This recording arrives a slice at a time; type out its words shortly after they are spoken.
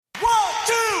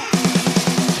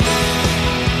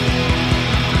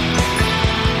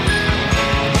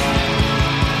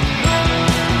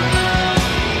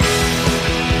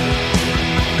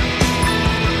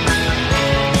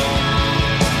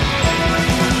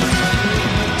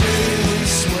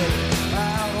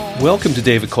Welcome to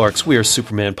David Clark's We Are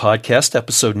Superman podcast,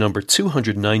 episode number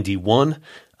 291.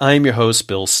 I am your host,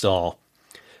 Bill Stahl.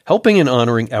 Helping and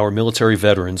honoring our military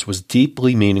veterans was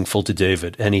deeply meaningful to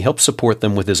David, and he helped support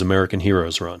them with his American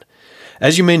Heroes run.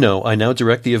 As you may know, I now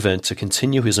direct the event to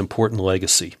continue his important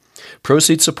legacy.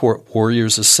 Proceeds support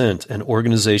Warriors Ascent, an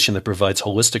organization that provides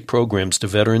holistic programs to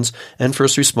veterans and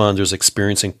first responders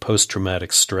experiencing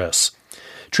post-traumatic stress.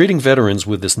 Treating veterans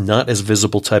with this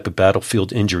not-as-visible type of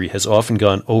battlefield injury has often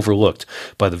gone overlooked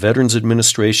by the Veterans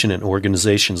Administration and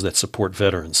organizations that support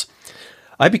veterans.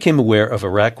 I became aware of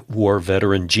Iraq War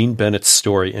veteran Gene Bennett's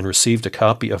story and received a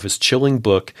copy of his chilling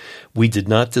book, We Did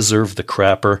Not Deserve the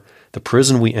Crapper, The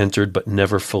Prison We Entered But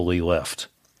Never Fully Left.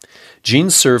 Gene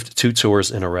served 2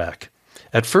 tours in Iraq.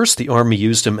 At first, the Army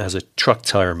used him as a truck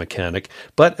tire mechanic,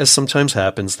 but as sometimes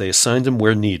happens, they assigned him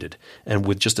where needed, and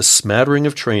with just a smattering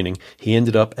of training, he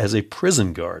ended up as a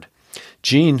prison guard.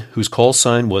 Gene, whose call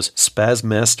sign was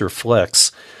Spazmaster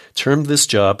Flex, termed this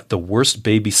job the worst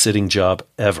babysitting job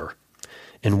ever.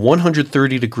 In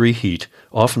 130-degree heat,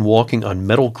 often walking on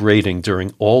metal grating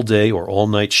during all-day or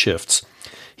all-night shifts,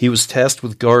 he was tasked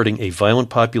with guarding a violent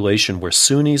population where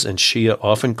Sunnis and Shia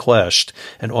often clashed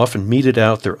and often meted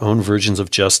out their own versions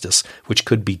of justice, which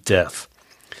could be death.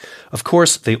 Of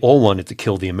course, they all wanted to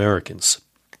kill the Americans.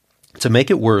 To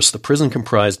make it worse, the prison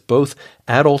comprised both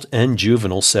adult and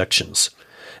juvenile sections.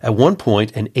 At one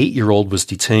point, an 8-year-old was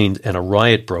detained and a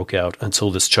riot broke out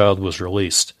until this child was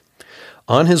released.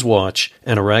 On his watch,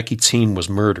 an Iraqi teen was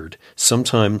murdered,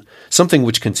 something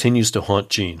which continues to haunt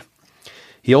Gene.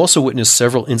 He also witnessed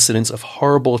several incidents of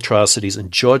horrible atrocities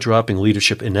and jaw-dropping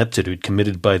leadership ineptitude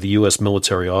committed by the U.S.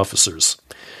 military officers.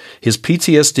 His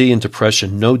PTSD and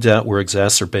depression no doubt were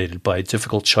exacerbated by a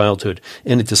difficult childhood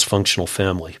in a dysfunctional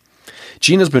family.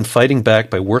 Gene has been fighting back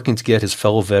by working to get his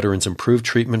fellow veterans improved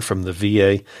treatment from the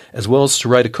VA, as well as to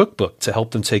write a cookbook to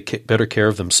help them take better care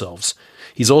of themselves.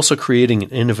 He's also creating an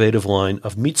innovative line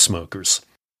of meat smokers.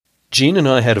 Gene and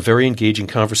I had a very engaging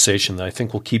conversation that I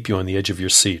think will keep you on the edge of your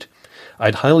seat.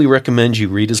 I'd highly recommend you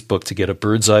read his book to get a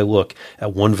bird's-eye look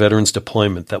at one veteran's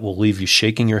deployment that will leave you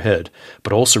shaking your head,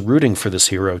 but also rooting for this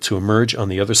hero to emerge on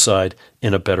the other side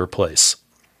in a better place.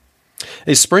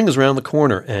 Spring is around the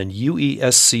corner, and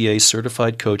UESCA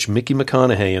certified coach Mickey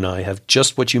McConaughey and I have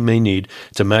just what you may need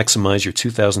to maximize your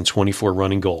 2024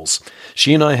 running goals.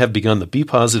 She and I have begun the Be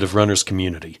Positive Runners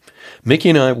community. Mickey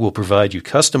and I will provide you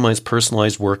customized,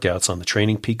 personalized workouts on the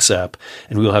Training Peaks app,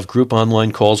 and we will have group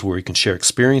online calls where we can share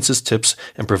experiences, tips,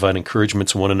 and provide encouragement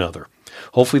to one another.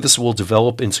 Hopefully this will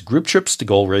develop into group trips to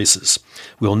goal races.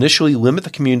 We'll initially limit the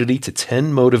community to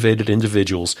 10 motivated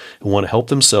individuals who want to help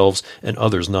themselves and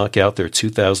others knock out their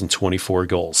 2024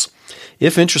 goals.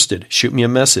 If interested, shoot me a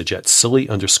message at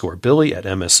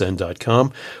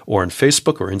silly_billy@msn.com or on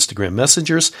Facebook or Instagram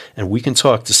messengers, and we can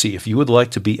talk to see if you would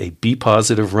like to be a Be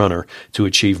Positive runner to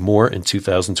achieve more in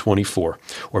 2024.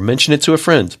 Or mention it to a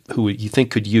friend who you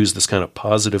think could use this kind of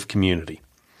positive community.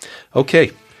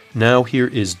 Okay. Now here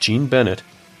is Gene Bennett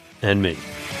and me.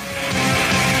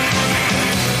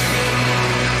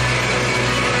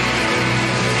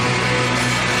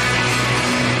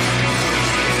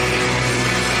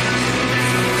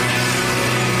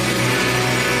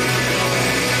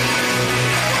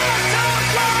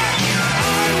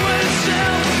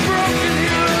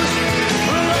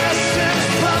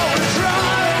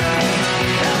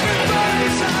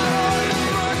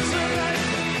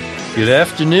 Good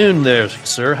afternoon there,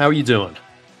 sir. How are you doing?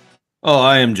 Oh,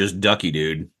 I am just ducky,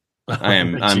 dude.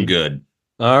 I'm good.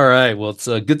 All right. Well, it's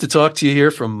good to talk to you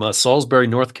here from Salisbury,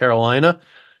 North Carolina,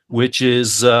 which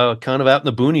is kind of out in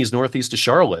the boonies northeast of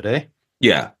Charlotte, eh?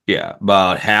 Yeah.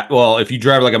 About half. Well, if you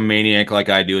drive like a maniac like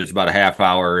I do, it's about a half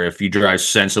hour. If you drive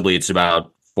sensibly, it's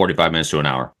about 45 minutes to an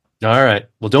hour. All right.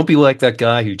 Well, don't be like that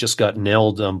guy who just got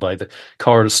nailed by the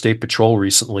Colorado State Patrol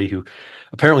recently, who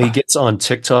apparently he gets on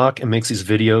TikTok and makes these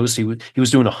videos. He was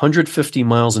doing 150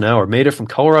 miles an hour, made it from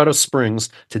Colorado Springs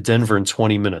to Denver in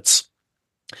 20 minutes.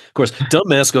 Of course,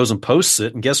 dumbass goes and posts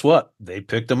it, and guess what? They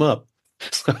picked him up.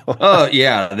 Oh,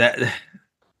 yeah.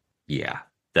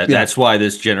 That's why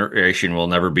this generation will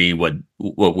never be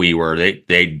what we were.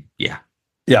 Yeah.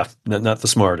 Yeah, not the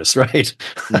smartest, right?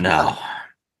 No.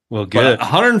 Well, good.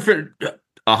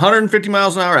 150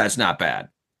 miles an hour, that's not bad.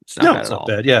 It's not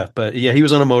bad. Yeah, but yeah, he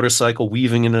was on a motorcycle,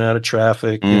 weaving in and out of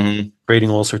traffic, and creating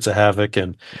all sorts of havoc.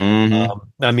 And I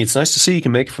mean, it's nice to see you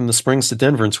can make it from the Springs to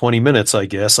Denver in 20 minutes. I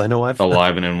guess I know I've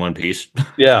alive and in one piece.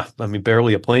 Yeah, I mean,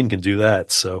 barely a plane can do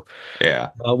that. So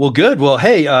yeah. Well, good. Well,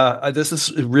 hey, this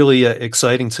is really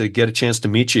exciting to get a chance to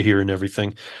meet you here and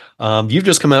everything. You've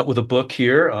just come out with a book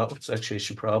here. Actually, I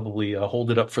should probably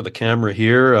hold it up for the camera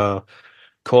here.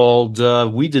 called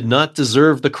 "We Did Not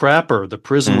Deserve the Crapper: The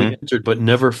Prison We Mm-hmm. Entered But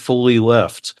Never Fully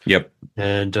Left." Yep.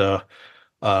 And uh,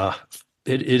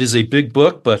 it is a big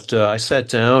book, but I sat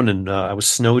down and I was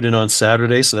snowed in on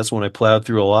Saturday, so that's when I plowed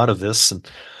through a lot of this. And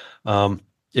um,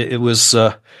 it was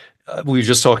we were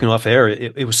just talking off air.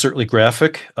 It was certainly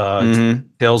graphic. Mm-hmm.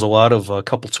 Details a lot of a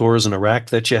couple tours in Iraq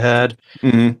that you had,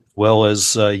 Mm-hmm. well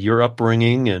as your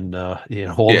upbringing and all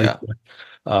the.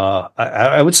 Yeah.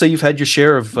 I would say you've had your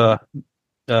share of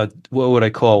what would I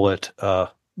call it?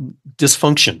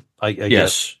 Dysfunction, I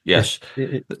guess, Yes.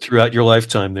 Yes. throughout your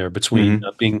lifetime there between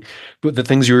Mm-hmm. being the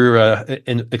things you were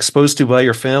exposed to by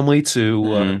your family to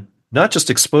Mm-hmm. not just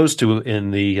exposed to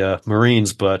in the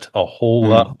Marines, but a whole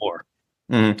lot more.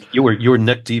 Mm-hmm. You were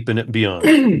neck deep in it and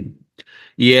beyond.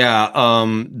 Yeah,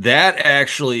 that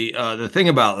actually, the thing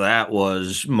about that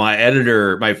was my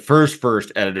editor, my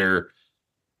first editor,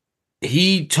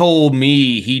 he told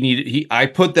me I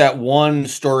put that one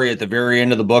story at the very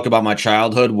end of the book about my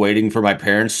childhood, waiting for my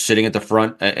parents, sitting at the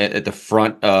front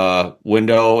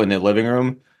window in the living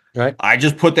room. Right. I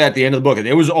just put that at the end of the book.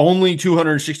 It was only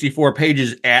 264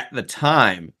 pages at the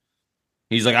time.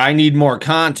 He's like, I need more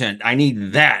content. I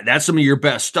need that. That's some of your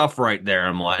best stuff right there.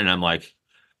 I'm like,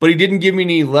 but he didn't give me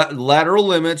any lateral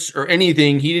limits or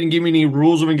anything. He didn't give me any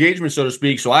rules of engagement, so to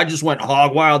speak. So I just went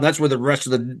hog wild. That's where the rest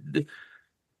of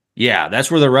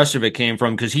it came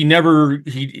from. Because he never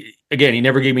gave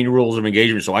me any rules of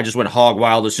engagement. So I just went hog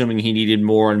wild, assuming he needed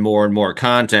more and more and more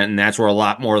content. And that's where a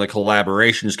lot more of the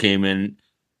collaborations came in.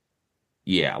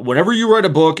 Yeah. Whenever you write a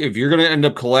book, if you're going to end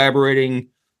up collaborating,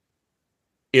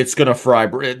 it's gonna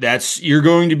fry. You're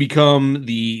going to become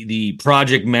the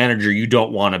project manager you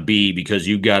don't want to be, because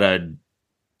you've got to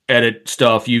edit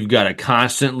stuff. You've got to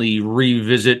constantly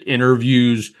revisit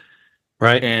interviews.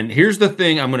 Right. And here's the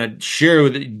thing I'm going to share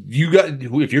with you guys: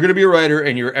 if you're going to be a writer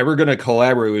and you're ever going to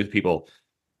collaborate with people,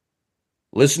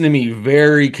 listen to me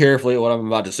very carefully at what I'm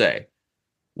about to say.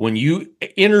 When you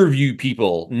interview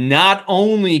people, not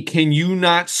only can you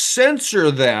not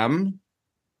censor them,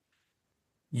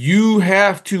 you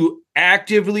have to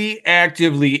actively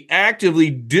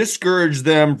discourage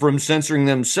them from censoring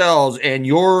themselves, and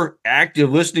your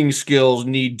active listening skills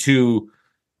need to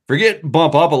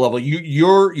bump up a level.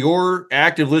 Your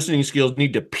active listening skills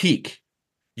need to peak.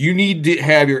 You need to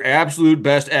have your absolute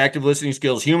best active listening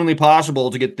skills humanly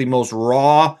possible to get the most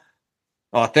raw,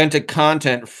 authentic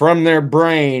content from their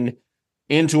brain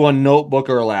into a notebook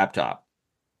or a laptop.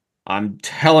 I'm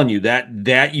telling you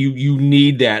that you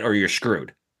need that, or you're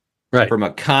screwed. Right. From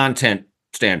a content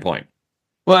standpoint.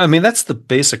 Well, I mean, that's the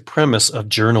basic premise of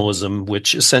journalism,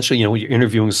 which essentially, when you're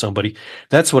interviewing somebody,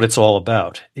 that's what it's all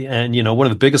about. And, one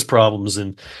of the biggest problems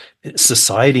in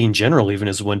society in general, even,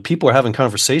 is when people are having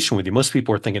conversation with you, most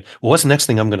people are thinking, well, what's the next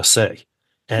thing I'm going to say?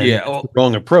 And Yeah, that's the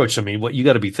wrong approach. I mean, what you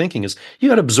got to be thinking is you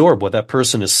got to absorb what that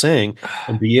person is saying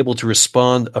and be able to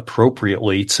respond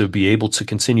appropriately to be able to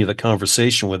continue the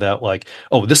conversation without like,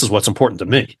 oh, this is what's important to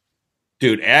me.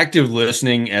 dude, active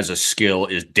listening as a skill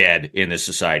is dead in this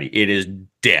society. It is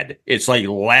dead. It's like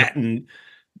Latin.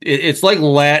 It's like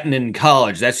Latin in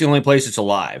college. That's the only place it's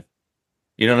alive.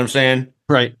 You know what I'm saying?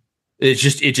 Right. It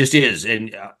just is.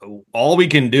 And all we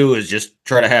can do is just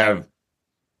try to have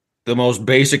the most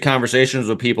basic conversations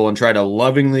with people and try to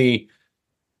lovingly,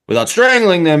 without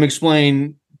strangling them,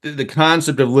 explain the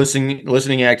concept of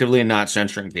listening actively and not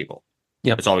censoring people.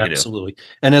 Yeah, That's all we can do. absolutely.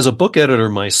 And as a book editor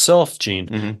myself,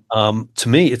 Gene, to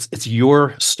me, it's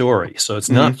your story. So it's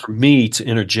not for me to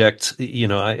interject.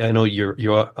 I know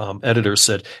your editor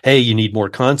said, "Hey, you need more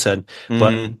content,"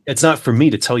 but it's not for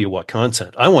me to tell you what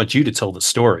content. I want you to tell the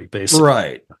story, basically.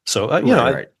 Right. So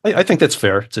Right. I think that's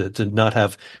fair to not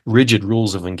have rigid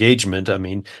rules of engagement. I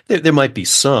mean, there might be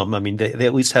some. I mean, they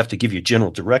at least have to give you general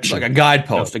direction, Like a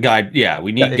guidepost, a guide. Yeah,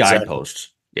 we need guideposts.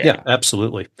 Yeah,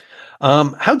 absolutely.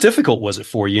 How difficult was it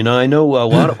for you? I know a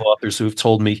lot of authors who have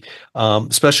told me,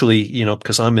 especially,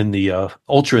 because I'm in the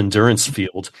ultra endurance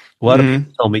field, a lot of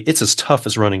people tell me it's as tough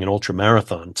as running an ultra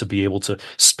marathon to be able to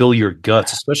spill your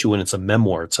guts, especially when it's a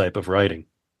memoir type of writing.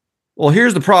 Well,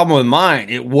 here's the problem with mine.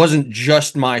 It wasn't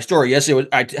just my story. Yes, it was.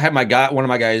 I had one of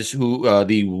my guys who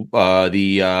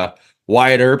the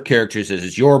Wyatt Earp character says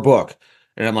it's your book.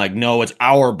 And I'm like, no, it's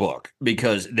our book,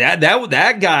 because that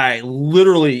guy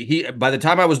literally, by the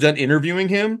time I was done interviewing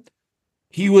him,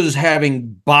 he was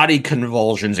having body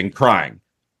convulsions and crying.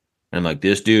 And I'm like,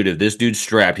 if this dude's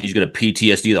strapped, he's gonna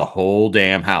PTSD the whole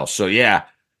damn house. So yeah,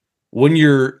 when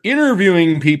you're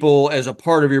interviewing people as a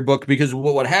part of your book, because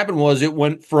what happened was it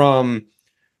went from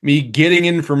me getting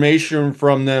information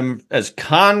from them as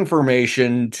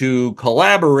confirmation to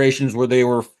collaborations where they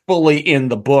were fully in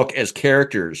the book as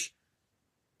characters.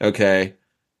 Okay.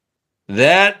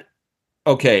 That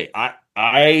okay.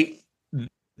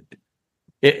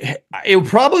 It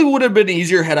probably would have been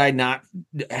easier had I not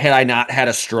had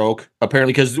a stroke.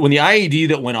 Apparently, because when the IED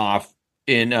that went off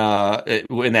in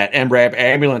that MRAP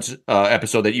ambulance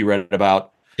episode that you read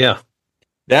about, Yeah.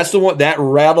 that's the one that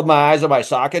rattled my eyes and my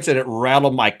sockets, and it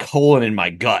rattled my colon and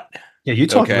my gut. Yeah, you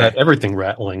talk about Okay. everything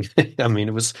rattling. I mean,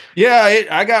 it was Yeah,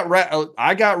 I got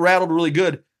rattled really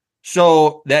good.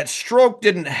 So that stroke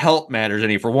didn't help matters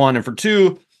any, for one, and for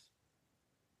two,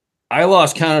 I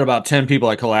lost count of about 10 people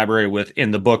I collaborated with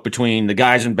in the book, between the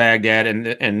guys in Baghdad and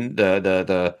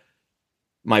the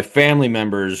my family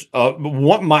members.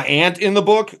 My aunt in the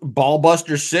book,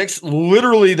 Ballbuster 6,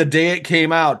 literally the day it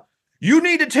came out, you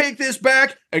need to take this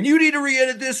back and you need to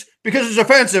re-edit this because it's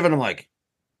offensive. And I'm like,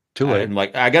 too late.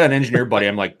 I got an engineer buddy.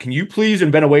 I'm like, can you please,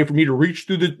 and bend away from me to reach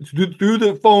through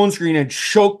the phone screen and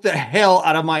choke the hell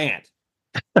out of my aunt?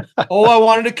 Oh, I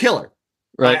wanted to kill her.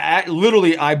 Right.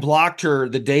 I blocked her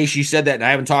the day she said that, and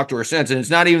I haven't talked to her since. And it's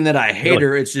not even that I hate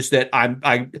her; it's just that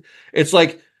it's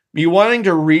like me wanting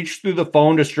to reach through the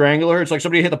phone to strangle her. It's like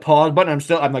somebody hit the pause button.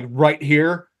 I'm like right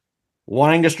here,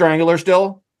 wanting to strangle her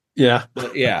still. Yeah.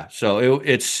 But yeah. So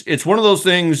it's one of those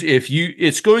things.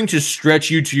 It's going to stretch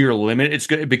you to your limit. It's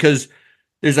good because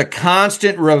there's a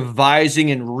constant revising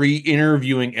and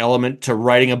re-interviewing element to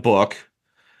writing a book.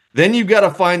 Then you've got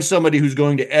to find somebody who's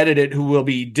going to edit it who will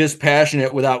be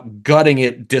dispassionate without gutting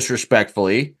it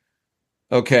disrespectfully.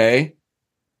 Okay.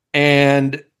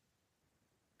 And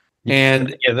yeah,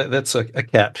 that's a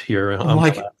cat here. I'm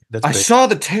like, I saw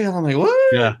the tail. I'm like,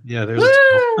 what? Yeah, there's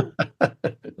a tail.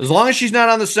 As long as she's not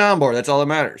on the soundboard, that's all that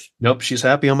matters. Nope, she's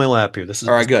happy on my lap here. This is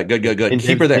all right. Good.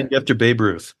 Keep her there. After Babe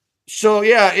Ruth. So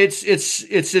yeah,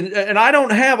 and I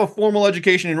don't have a formal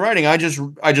education in writing. I just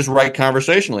write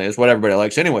conversationally. It's what everybody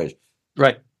likes, anyways.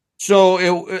 Right. So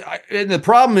and the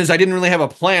problem is I didn't really have a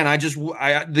plan.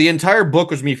 The entire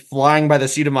book was me flying by the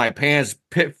seat of my pants,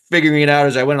 figuring it out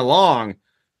as I went along.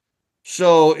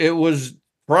 So it was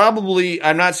probably,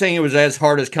 I'm not saying it was as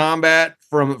hard as combat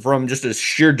from just a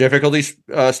sheer difficulty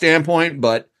standpoint,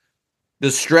 but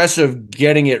the stress of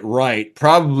getting it right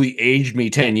probably aged me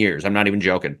 10 years. I'm not even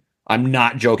joking. I'm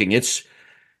not joking. It's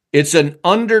an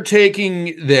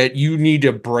undertaking that you need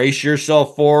to brace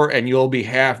yourself for, and you'll be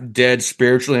half dead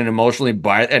spiritually and emotionally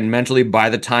and mentally by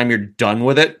the time you're done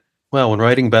with it. Well, when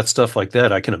writing about stuff like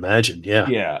that, I can imagine. Yeah.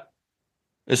 Yeah.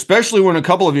 Especially when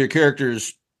one of your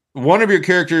characters,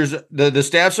 the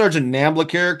Staff Sergeant Nambla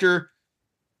character,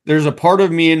 there's a part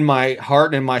of me in my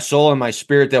heart and my soul and my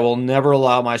spirit that will never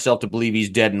allow myself to believe he's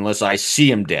dead unless I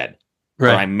see him dead.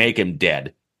 Right. Or I make him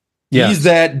dead. Yeah. He's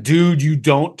that dude you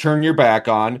don't turn your back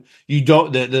on. You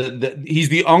don't. He's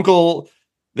the uncle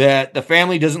that the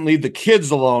family doesn't leave the kids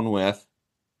alone with.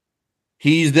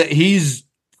 He's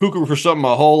cuckoo for something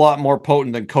a whole lot more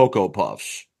potent than Cocoa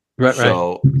Puffs. Right.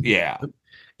 So yeah.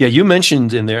 Yeah, you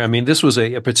mentioned in there, I mean, this was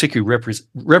a particularly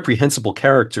reprehensible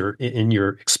character in your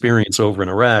experience over in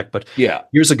Iraq, but yeah,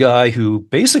 here's a guy who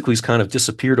basically has kind of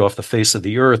disappeared off the face of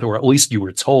the earth, or at least you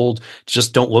were told,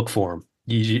 just don't look for him.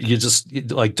 You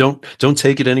just like don't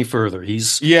take it any further.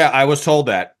 Yeah, I was told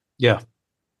that. Yeah,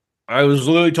 I was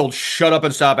literally told shut up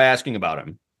and stop asking about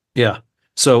him. Yeah.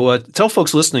 So tell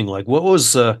folks listening, like, what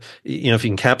was if you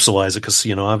can capsulize it, because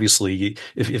obviously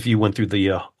if you went through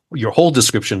the your whole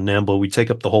description, Nambla, we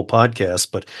take up the whole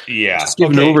podcast. But yeah, just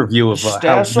give an overview of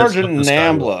Staff Sergeant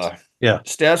Nambla. Yeah,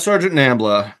 Staff Sergeant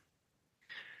Nambla.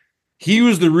 He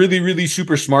was the really, really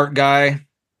super smart guy.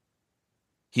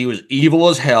 He was evil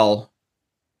as hell.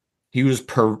 He was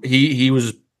he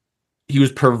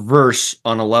was perverse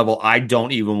on a level I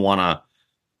don't even want to.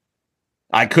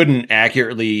 I couldn't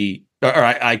accurately, or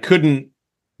I couldn't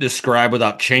describe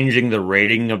without changing the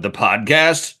rating of the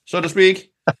podcast, so to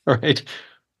speak. Right.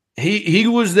 He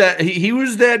was that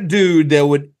dude that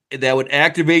would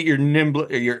activate your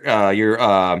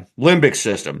limbic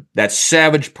system, that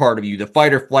savage part of you, the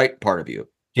fight or flight part of you.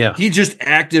 Yeah. He just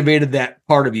activated that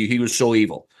part of you. He was so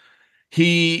evil.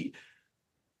 He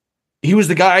was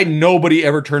the guy nobody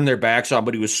ever turned their backs on,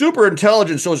 but he was super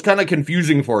intelligent, so it's kind of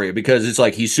confusing for you because it's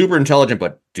like he's super intelligent,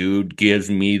 but dude gives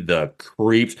me the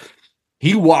creeps.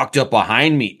 He walked up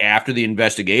behind me after the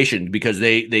investigation because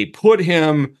they put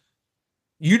him.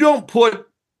 You don't put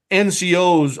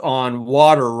NCOs on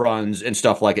water runs and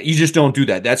stuff like that. You just don't do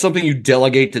that. That's something you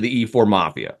delegate to the E4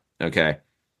 Mafia. Okay.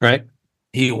 Right.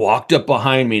 He walked up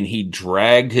behind me and he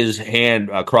dragged his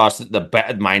hand across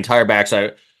my entire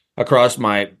backside, across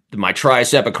my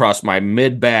tricep, across my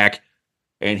mid back,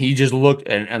 and he just looked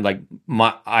and like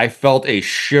I felt a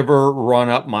shiver run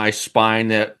up my spine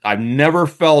that I've never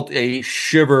felt a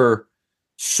shiver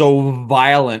so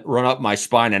violent run up my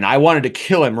spine, and I wanted to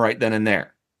kill him right then and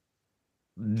there.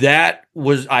 That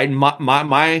was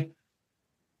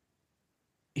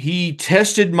he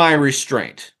tested my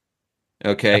restraint.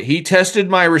 Okay. He tested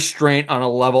my restraint on a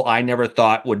level I never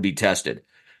thought would be tested.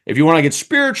 If you want to get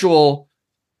spiritual,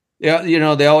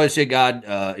 yeah, they always say God,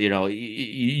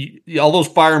 all those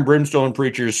fire and brimstone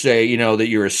preachers say, that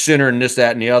you're a sinner and this,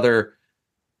 that, and the other.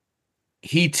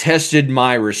 He tested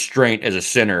my restraint as a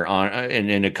sinner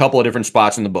in a couple of different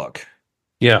spots in the book.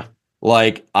 Yeah.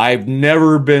 Like, I've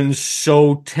never been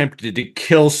so tempted to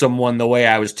kill someone the way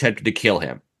I was tempted to kill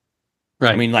him.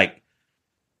 Right. I mean,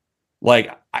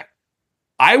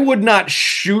 I would not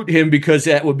shoot him because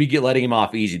that would be letting him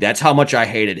off easy. That's how much I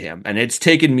hated him. And it's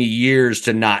taken me years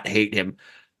to not hate him.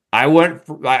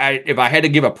 If I had to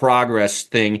give a progress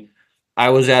thing, I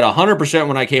was at 100%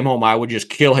 when I came home. I would just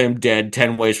kill him dead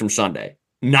 10 ways from Sunday,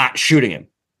 not shooting him.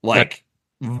 Like,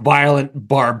 violent,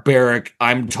 barbaric,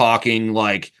 I'm talking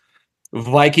like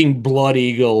Viking Blood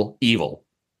Eagle evil.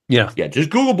 Yeah. Yeah, just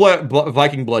Google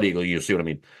Viking Blood Eagle. You'll see what I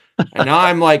mean. And now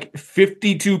I'm like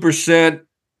 52%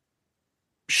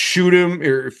 shoot him,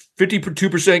 or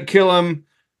 52% kill him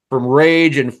from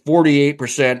rage, and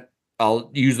 48%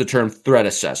 I'll use the term threat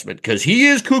assessment, because he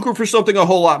is cuckoo for something a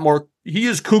whole lot more. He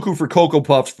is cuckoo for Cocoa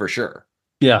Puffs for sure.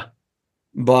 Yeah.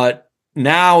 But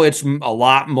now it's a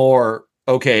lot more,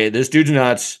 okay, this dude's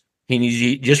nuts.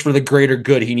 Just for the greater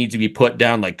good, he needs to be put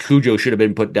down like Cujo should have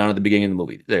been put down at the beginning of the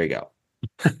movie. There you go.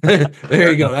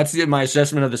 There you go. That's my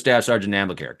assessment of the Staff Sergeant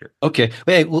Nambla character. Okay.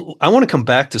 Hey, I want to come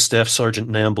back to Staff Sergeant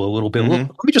Nambla a little bit.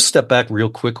 Let me just step back real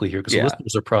quickly here, because the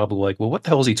listeners are probably like, well, what the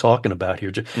hell is he talking about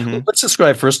here? Let's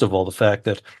describe, first of all, the fact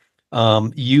that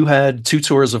you had 2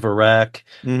 tours of Iraq.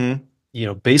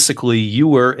 Basically, you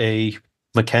were a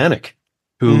mechanic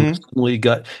who suddenly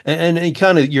got, and he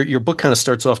kind of, your book kind of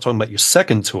starts off talking about your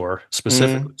second tour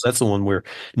specifically. So that's the one where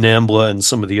Nambla and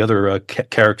some of the other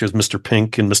characters, Mr.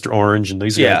 Pink and Mr. Orange, and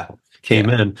these guys came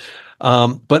in.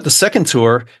 But the second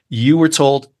tour, you were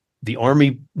told the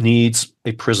Army needs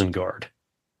a prison guard,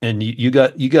 and you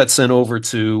got sent over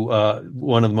to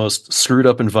one of the most screwed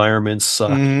up environments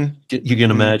you can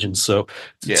imagine. So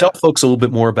tell folks a little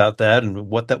bit more about that and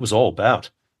what that was all about.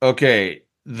 Okay.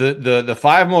 The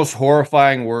 5 most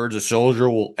horrifying words a soldier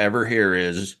will ever hear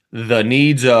is the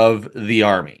needs of the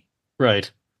Army.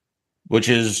 Right. Which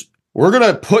is, we're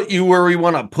going to put you where we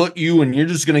want to put you, and you're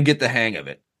just going to get the hang of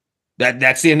it.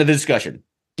 That's the end of the discussion.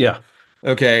 Yeah.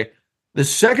 Okay. The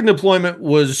second deployment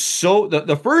was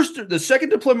the second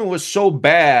deployment was so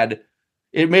bad,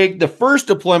 it made the first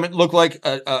deployment look like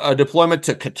a deployment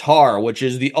to Qatar, which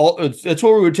is that's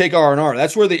where we would take R&R.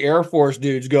 That's where the Air Force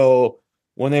dudes go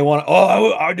when they want.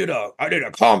 Oh, I did a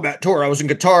combat tour. I was in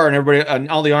Qatar, and everybody and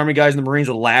all the Army guys and the Marines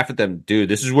would laugh at them. Dude,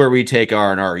 this is where we take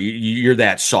R&R. You're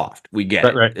that soft. We get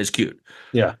it. Right. It's cute.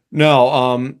 Yeah.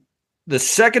 No. The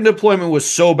second deployment was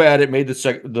so bad it made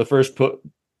the first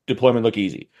deployment look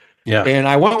easy. Yeah. And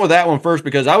I went with that one first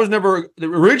because I was never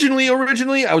originally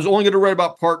I was only going to write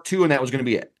about part 2, and that was going to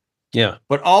be it. Yeah.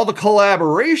 But all the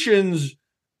collaborations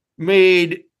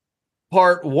made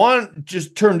part 1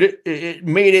 it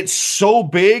made it so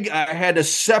big I had to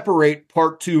separate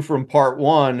part 2 from part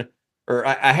 1, or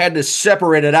I had to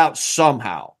separate it out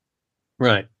somehow.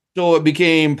 Right. So it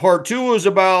became part 2 was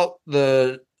about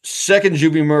the second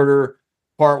juvie murder.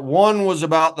 Part 1 was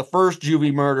about the first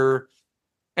juvie murder.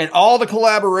 And all the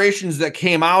collaborations that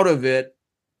came out of it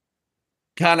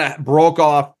kind of broke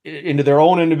off into their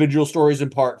own individual stories in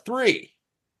part 3.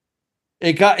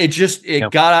 My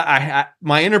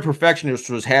inner perfectionist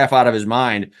was half out of his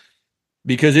mind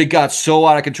because it got so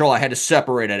out of control. I had to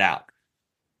separate it out.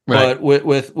 Right. But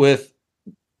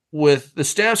with the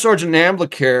Staff Sergeant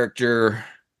Nambla character,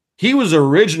 he was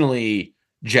originally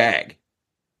Jag.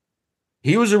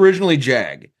 And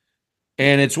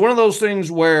it's one of those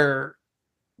things where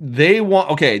the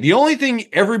only thing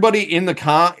everybody in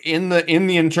the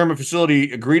internment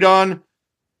facility agreed on,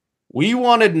 we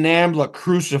wanted Nambla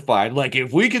crucified. Like,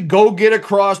 if we could go get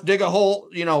across, dig a hole,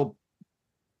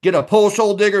 get a post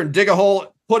hole digger and dig a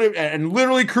hole, put it and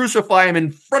literally crucify him in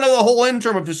front of the whole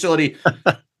internment facility,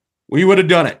 we would have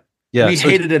done it. Yeah, we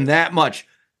hated him that much.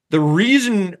 The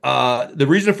reason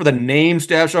for the name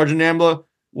Staff Sergeant Nambla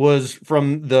was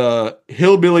from the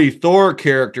Hillbilly Thor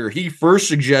character. He first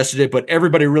suggested it, but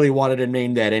everybody really wanted to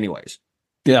name that anyways.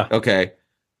 Yeah. Okay.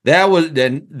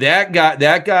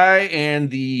 That guy and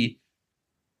the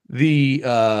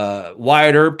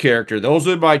Wyatt Earp character. Those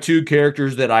are my 2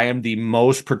 characters that I am the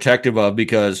most protective of,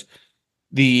 because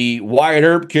the Wyatt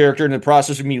Earp character, in the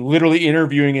process of me literally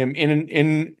interviewing him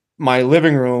in my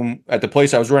living room at the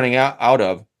place I was running out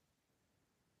of,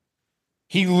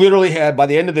 He literally had, by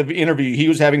the end of the interview, he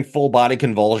was having full body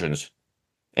convulsions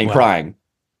and Wow. crying.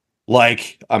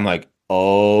 Like, I'm like,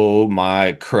 oh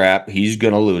my crap, he's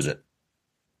gonna lose it.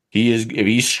 If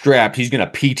he's strapped, he's gonna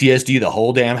PTSD the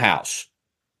whole damn house.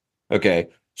 Okay,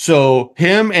 so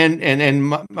him and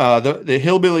the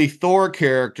hillbilly Thor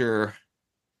character,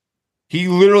 he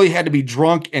literally had to be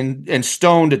drunk and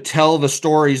stoned to tell the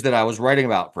stories that I was writing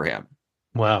about for him.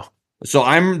 Wow. So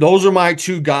those are my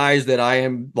two guys that I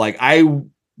like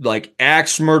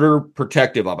axe murder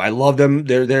protective of. I love them.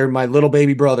 They're my little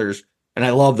baby brothers, and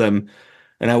I love them,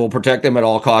 and I will protect them at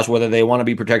all costs, whether they want to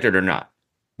be protected or not.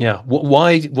 Yeah.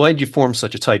 Why did you form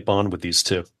such a tight bond with these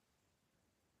two?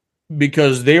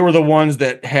 Because they were the ones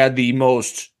that had the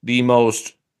most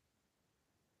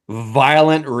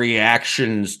violent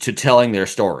reactions to telling their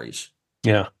stories.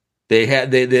 Yeah.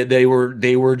 They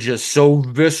were just so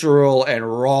visceral and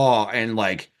raw, and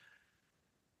like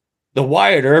the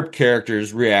Wyatt Earp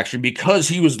character's reaction, because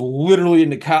he was literally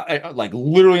in the like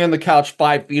literally on the couch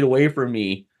 5 feet away from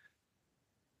me.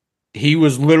 He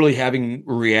was literally having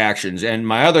reactions. And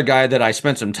my other guy that I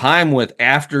spent some time with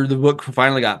after the book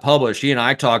finally got published, he and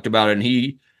I talked about it, and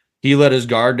he let his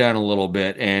guard down a little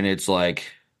bit. And it's like,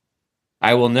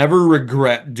 I will never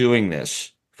regret doing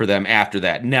this for them after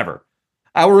that. Never.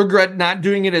 I will regret not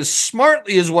doing it as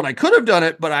smartly as what I could have done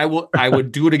it, but I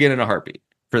would do it again in a heartbeat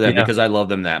for them Yeah. because I love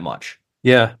them that much.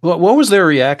 Yeah. What was their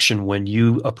reaction when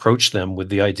you approached them with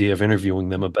the idea of interviewing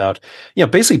them about,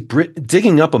 basically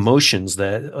digging up emotions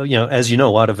that, as you know,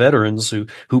 a lot of veterans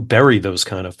who bury those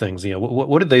kind of things.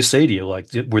 What did they say to you? Like,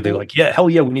 were they Well, like, yeah, hell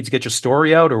yeah, we need to get your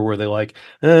story out, or were they like,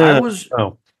 I was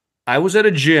oh, I was at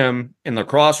a gym in La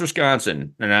Crosse,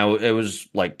 Wisconsin, and it was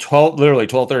like 12, literally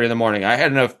 12:30 in the morning. I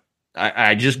had enough.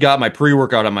 I just got my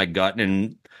pre-workout on my gut,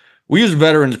 and we as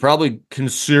veterans probably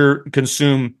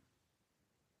consume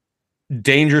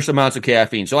dangerous amounts of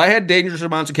caffeine. So I had dangerous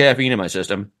amounts of caffeine in my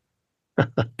system,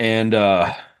 and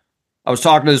I was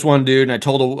talking to this one dude, and I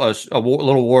told a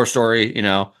little war story. We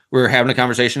were having a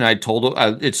conversation. I told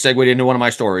it segued into one of my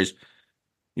stories.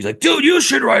 He's like, "Dude, you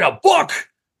should write a book."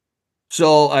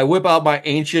 So I whip out my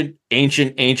ancient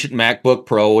MacBook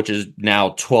Pro, which is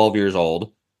now 12 years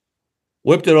old.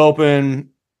 Whipped it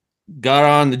open, got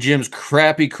on the gym's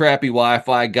crappy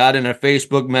Wi-Fi, got in a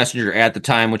Facebook Messenger at the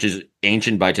time, which is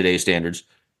ancient by today's standards.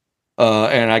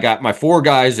 And I got my 4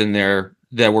 guys in there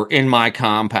that were in my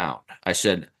compound. I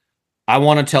said, I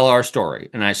want to tell our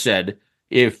story. And I said,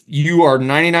 if you are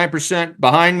 99%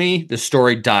 behind me, the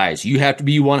story dies. You have to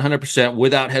be 100%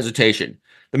 without hesitation.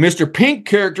 The Mr. Pink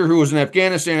character, who was in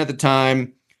Afghanistan at the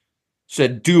time,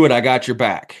 said, do it, I got your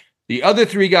back. The other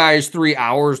 3 guys, 3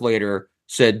 hours later,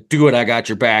 said, do it, I got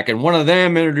your back. And one of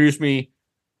them introduced me,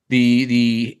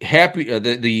 the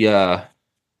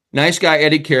nice guy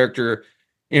Eddie character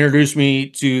introduced me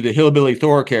to the hillbilly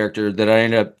Thor character that I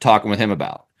ended up talking with him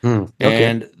about. okay.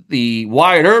 And the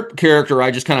Wyatt Earp character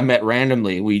I just kind of met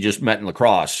randomly. We just met in La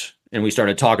Crosse, and we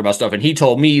started talking about stuff. And he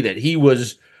told me that he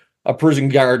was a prison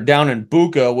guard down in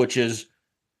Buka, which is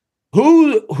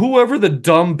whoever the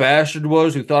dumb bastard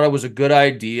was who thought it was a good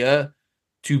idea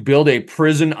to build a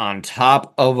prison on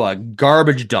top of a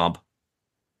garbage dump.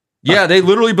 Yeah, they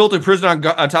literally built a prison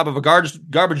on top of a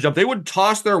garbage dump. They would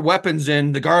toss their weapons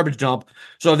in the garbage dump.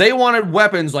 So they wanted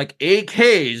weapons like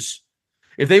AKs.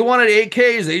 If they wanted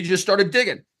AKs, they just started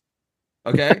digging.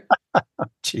 Okay.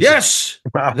 Yes.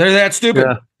 Wow. They're that stupid.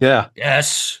 Yeah.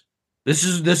 Yes. This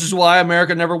is why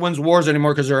America never wins wars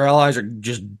anymore, because their allies are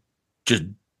just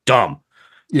dumb.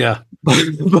 Yeah.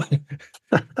 but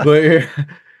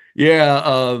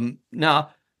yeah. Now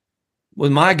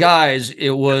with my guys,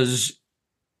 it was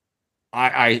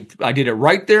I did it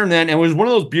right there and then. And it was one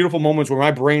of those beautiful moments where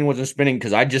my brain wasn't spinning,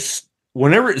 because I just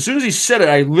as soon as he said it,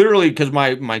 I literally, because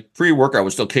my pre-workout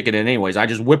was still kicking in anyways, I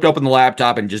just whipped open the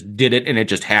laptop and just did it, and it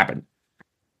just happened.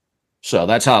 So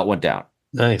that's how it went down.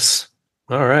 Nice.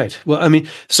 All right. Well, I mean,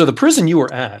 so the prison you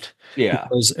were at, Yeah,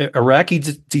 was Iraqi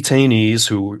detainees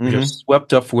who were just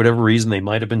swept up for whatever reason. They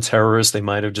might have been terrorists. They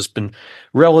might have just been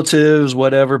relatives,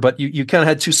 whatever. But you kind of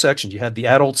had 2 sections. You had the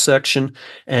adult section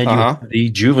and you had the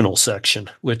juvenile section,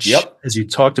 which, as you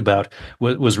talked about,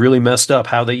 was really messed up,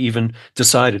 how they even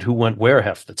decided who went where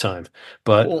half the time.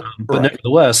 But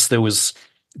nevertheless, there was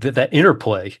that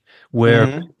interplay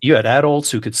where you had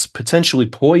adults who could potentially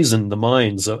poison the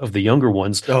minds of the younger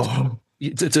ones. Oh.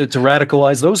 to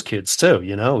radicalize those kids too,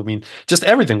 you know? I mean, just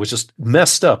everything was just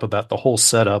messed up about the whole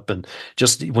setup. And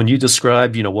just when you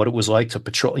described, you know, what it was like to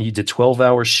patrol, you did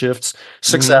 12-hour shifts,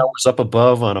 6 hours up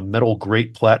above on a metal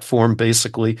grate platform,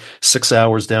 basically 6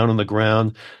 hours down on the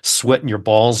ground, sweating your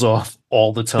balls off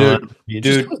all the time. Dude,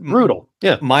 Just dude, brutal.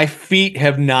 Yeah. my feet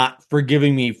have not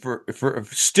forgiven me for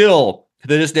still to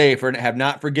this day for have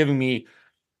not forgiven me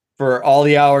for all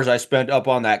the hours I spent up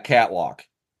on that catwalk.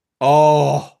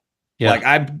 Oh, Yeah. like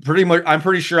I'm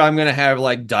pretty sure I'm gonna have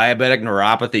like diabetic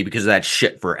neuropathy because of that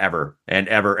shit forever and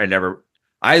ever and ever.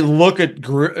 I look at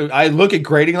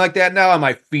grading like that now, and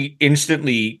my feet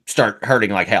instantly start hurting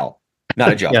like hell.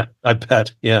 Not a joke. Yeah. I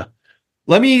bet. Yeah.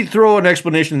 Let me throw an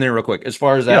explanation in there real quick as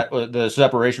far as Yeah. that the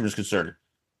separation was concerned.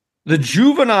 The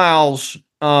juveniles,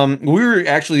 we were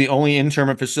actually the only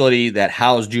internment facility that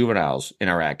housed juveniles in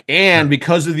Iraq. And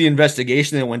because of the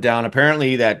investigation that went down,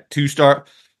 apparently that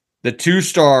the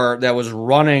two-star that was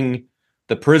running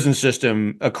the prison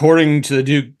system, according to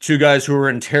the two guys who were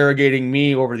interrogating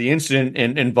me over the incident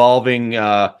involving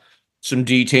some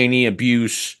detainee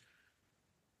abuse,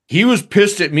 he was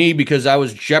pissed at me because I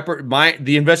was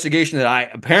the investigation that I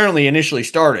apparently initially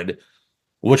started,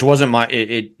 which wasn't my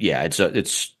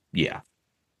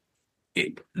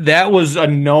that was a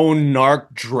known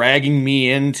narc dragging me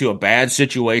into a bad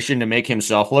situation to make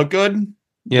himself look good.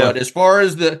 Yeah. But as far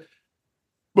as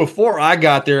before I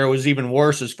got there, it was even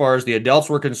worse as far as the adults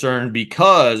were concerned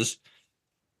because,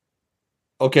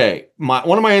 okay,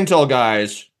 one of my intel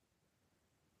guys,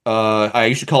 I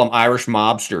used to call him Irish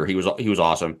Mobster. He was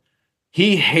awesome.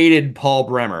 He hated Paul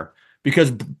Bremer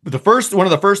because one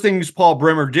of the first things Paul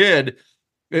Bremer did,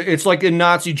 it's like in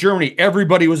Nazi Germany,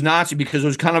 everybody was Nazi because it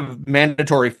was kind of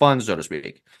mandatory fun, so to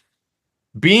speak.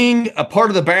 Being a part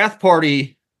of the Ba'ath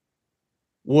Party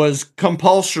was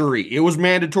compulsory. It was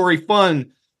mandatory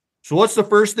fun. So what's the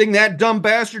first thing that dumb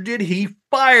bastard did? He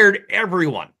fired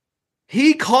everyone.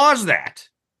 He caused that.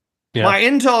 Yeah. My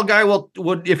intel guy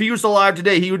would, if he was alive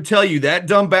today, he would tell you that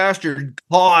dumb bastard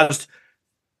caused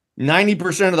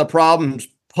 90% of the problems,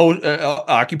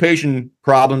 occupation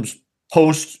problems,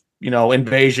 post,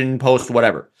 invasion, post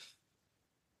whatever.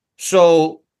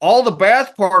 So all the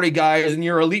Ba'ath Party guys and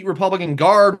your elite Republican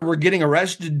Guard were getting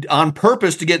arrested on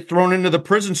purpose to get thrown into the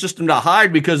prison system to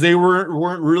hide because they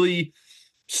weren't really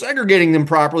segregating them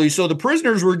properly. So the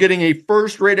prisoners were getting a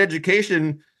first-rate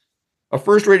education, a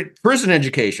first-rate prison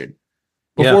education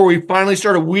before we finally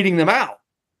started weeding them out.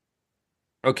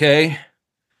 Okay.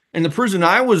 And the prison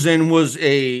I was in was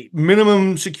a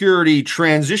minimum security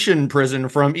transition prison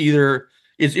from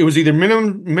it was either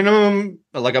minimum,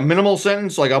 like a minimal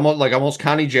sentence, like almost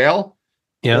county jail,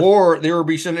 or they were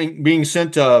being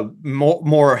sent to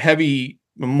more heavy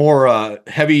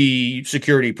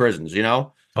security prisons,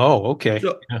 Oh, okay.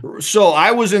 So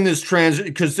I was in this transit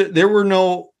because there were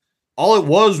all it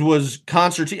was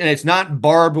concertina, and it's not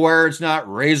barbed wire, it's not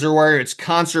razor wire, it's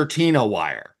concertina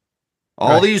wire.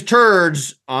 All these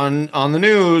turds on the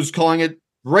news calling it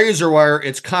razor wire,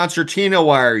 it's concertina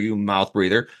wire, you mouth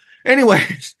breather.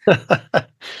 Anyways.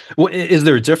 Well, is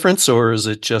there a difference, or is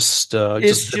it just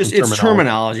it's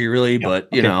terminology, really? Yeah,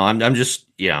 but okay. I'm just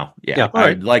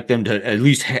I'd like them to at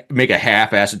least make a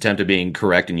half-ass attempt at being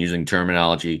correct and using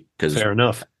terminology. Because fair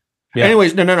enough. Yeah.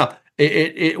 Anyways, no.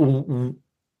 There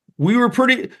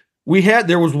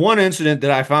was one incident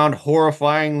that I found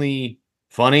horrifyingly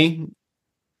funny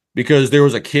because there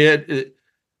was a kid.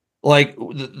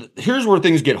 Here's where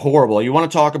things get horrible. You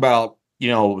want to talk about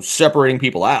separating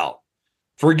people out.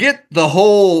 Forget the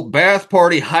whole Ba'ath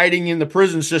Party hiding in the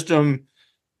prison system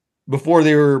before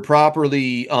they were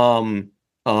properly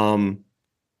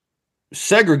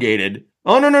segregated.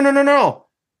 Oh, no.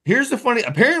 Here's the funny.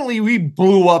 Apparently, we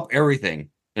blew up everything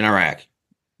in Iraq.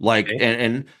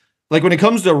 And when it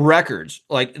comes to records,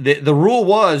 the rule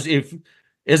was, if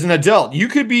as an adult you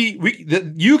could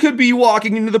be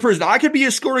walking into the prison, I could be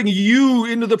escorting you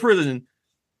into the prison.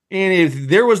 And if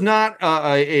there was not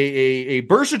a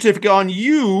birth certificate on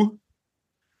you,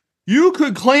 you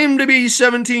could claim to be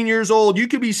 17 years old. You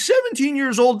could be 17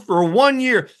 years old for 1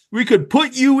 year. We could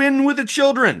put you in with the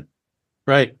children.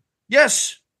 Right.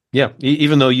 Yes. Yeah.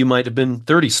 Even though you might have been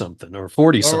 30-something or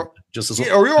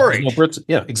 40-something. Or your age.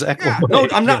 Yeah, exactly. Yeah, no,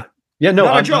 I'm not. Yeah, no,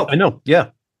 not a joke. I know. Yeah.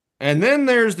 And then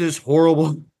there's this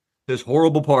horrible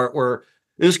part where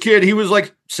this kid, he was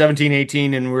like 17,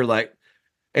 18, and we're like,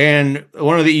 and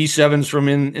one of the E7s from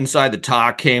inside the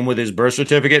TOC came with his birth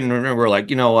certificate, and we're like,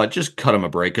 you know what, just cut him a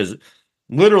break, because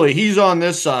literally he's on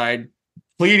this side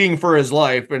pleading for his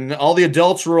life, and all the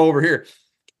adults were over here.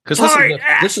 Because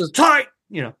this is tight.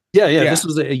 Yeah. Yeah, This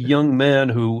was a young man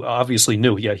who obviously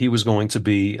knew. Yeah, he was going to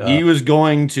be he was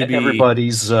going to be.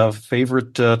 everybody's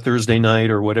favorite Thursday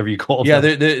night or whatever you call Yeah,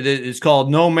 them. it's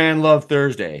called No Man Love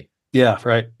Thursday. Yeah,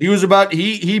 right.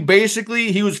 He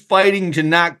basically he was fighting to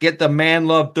not get the Man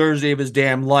Love Thursday of his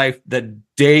damn life the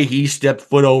day he stepped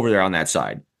foot over there on that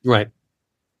side. Right.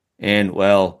 And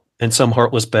well, And some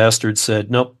heartless bastard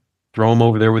said, "Nope, throw him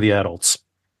over there with the adults."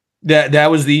 that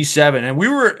was the E7, and we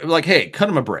were like, "Hey, cut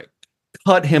him a break,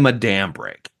 cut him a damn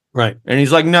break." Right. And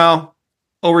he's like, "No,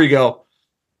 over you go."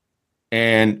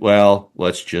 And well,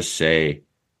 let's just say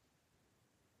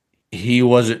he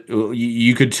wasn't.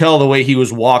 You could tell the way he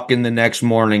was walking the next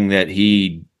morning that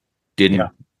he didn't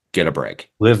get a break.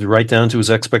 Lived right down to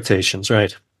his expectations.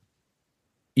 Right.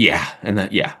 Yeah, and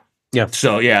that yeah. Yeah.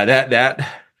 So yeah,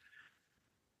 that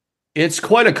it's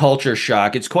quite a culture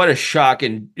shock. It's quite a shock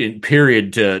in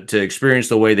period to experience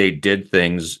the way they did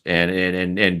things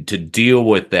and to deal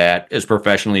with that as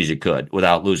professionally as you could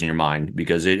without losing your mind,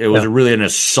 because it was really an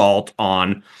assault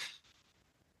on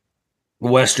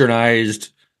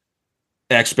westernized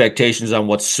expectations on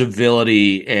what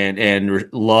civility and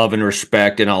love and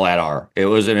respect and all that are. It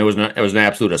was an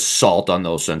absolute assault on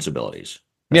those sensibilities.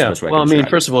 That's well, I mean,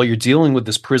 first of all, you're dealing with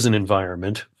this prison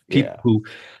environment. People who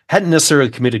hadn't necessarily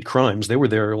committed crimes. They were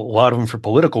there, a lot of them, for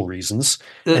political reasons.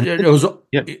 It was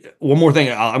one more thing.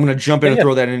 I'm going to jump in and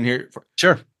throw that in here.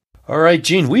 Sure. All right,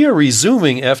 Gene, we are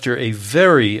resuming after a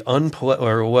very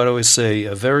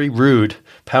a very rude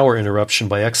power interruption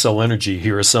by XL Energy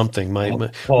here or something.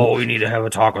 We need to have a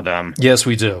talk with them. Yes,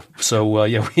 we do. So,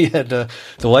 we had the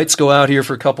lights go out here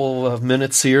for a couple of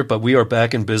minutes here, but we are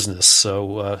back in business.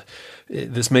 So,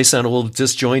 this may sound a little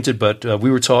disjointed, but we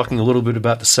were talking a little bit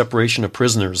about the separation of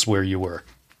prisoners where you were.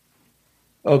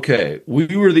 Okay.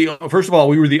 First of all,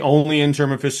 we were the only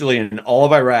internment facility in all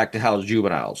of Iraq to house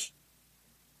juveniles.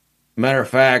 Matter of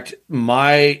fact,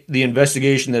 the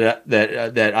investigation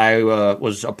that I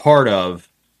was a part of,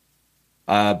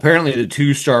 apparently the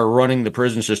two-star running the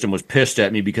prison system was pissed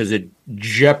at me because it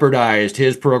jeopardized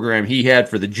his program he had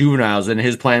for the juveniles, and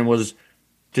his plan was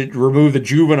to remove the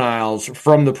juveniles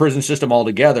from the prison system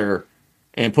altogether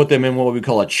and put them in what we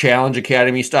call a challenge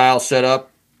academy style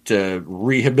setup to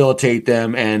rehabilitate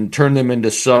them and turn them into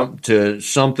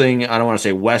something, I don't want to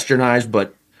say westernized,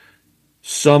 but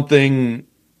something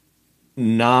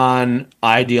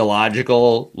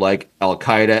non-ideological like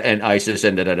Al-Qaeda and ISIS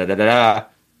and da-da-da-da-da.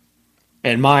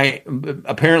 And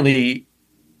apparently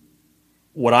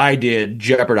what I did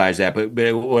jeopardized that. But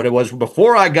what it was,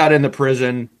 before I got into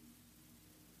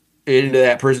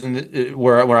that prison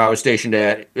where I was stationed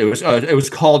at, it was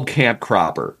called Camp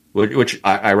Cropper, which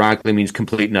ironically means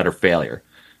complete and utter failure.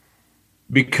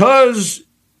 Because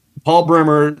Paul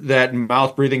Bremer, that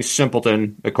mouth-breathing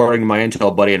simpleton, according to my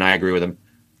intel buddy, and I agree with him,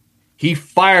 he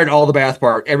fired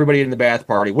everybody in the bath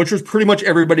party, which was pretty much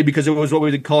everybody, because it was what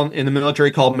we would call in the military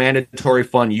called mandatory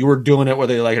fun. You were doing it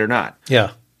whether you like it or not.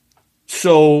 Yeah.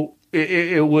 So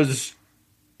it was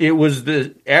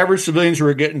the average civilians who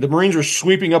were getting, the Marines were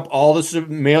sweeping up all the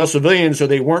male civilians so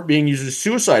they weren't being used as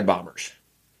suicide bombers,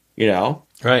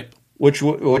 Right. Which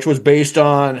was based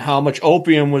on how much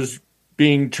opium was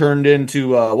being turned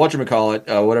into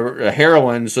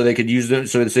heroin, so they could use them,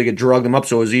 so they could drug them up,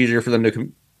 so it was easier for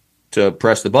them to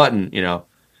press the button,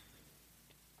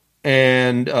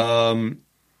 And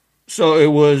so it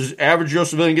was average Joe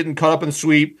civilian getting caught up in the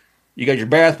sweep. You got your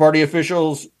bath party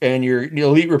officials and your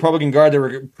elite Republican Guard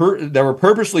that were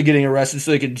purposely getting arrested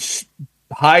so they could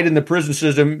hide in the prison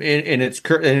system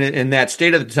in that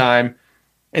state at the time.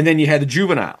 And then you had the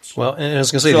juveniles. Well, and I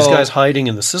was going to say, these guys hiding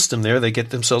in the system there, they get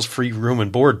themselves free room and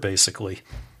board, basically.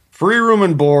 Free room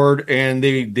and board, and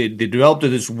they developed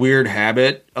this weird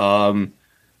habit.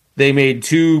 They made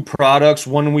two products.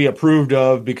 One we approved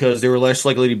of because they were less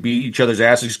likely to beat each other's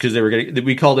asses because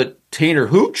we called it Tainer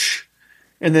Hooch.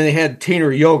 And then they had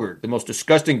Tainer Yogurt, the most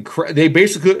disgusting. They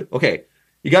basically,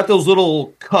 you got those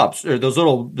little cups or those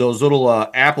little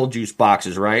apple juice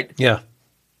boxes, right? Yeah.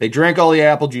 They drank all the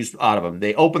apple juice out of them.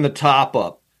 They opened the top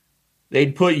up.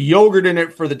 They'd put yogurt in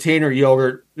it for the Tainer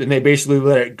Yogurt, and they basically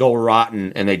let it go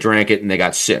rotten, and they drank it, and they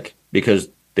got sick because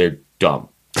they're dumb.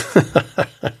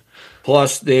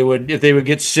 Plus, if they would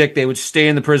get sick, they would stay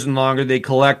in the prison longer. They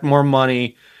collect more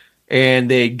money, and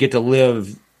they get to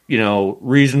live,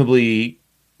 reasonably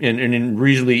in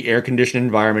reasonably air-conditioned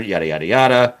environment, yada, yada,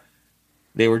 yada.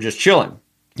 They were just chilling.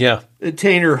 Yeah. The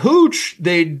Tainer Hooch,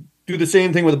 they do the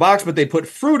same thing with a box, but they put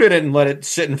fruit in it and let it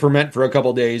sit and ferment for a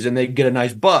couple of days, and they get a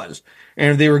nice buzz.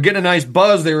 And if they were getting a nice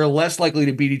buzz, they were less likely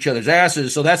to beat each other's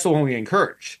asses, so that's the one we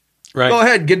encourage. Right. Go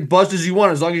ahead, get buzzed as you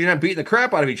want, as long as you're not beating the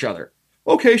crap out of each other.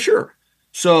 Okay, sure.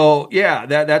 So yeah,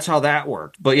 that's how that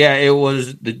worked. But yeah, it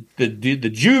was the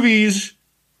juvies,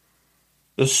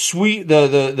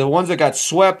 the ones that got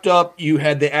swept up. You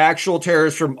had the actual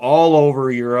terrorists from all over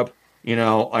Europe, and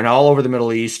all over the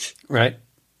Middle East. Right.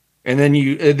 And then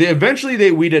eventually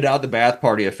they weeded out the Ba'ath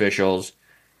Party officials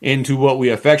into what we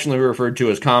affectionately referred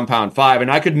to as Compound 5. And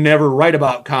I could never write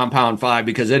about Compound 5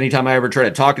 because anytime I ever tried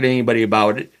to talk to anybody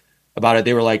about it,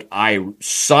 they were like, I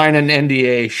sign an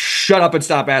NDA, shut up and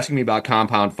stop asking me about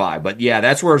Compound 5. But yeah,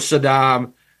 that's where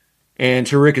Saddam and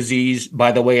Tariq Aziz,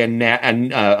 by the way,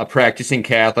 a practicing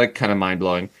Catholic, kind of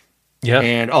mind-blowing, Yeah.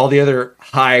 and all the other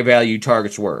high-value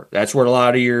targets were. That's where a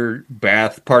lot of your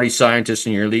Ba'ath Party scientists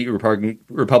and your elite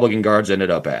Republican guards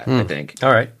ended up at, I think.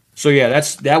 All right. So yeah,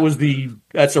 that's the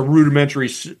rudimentary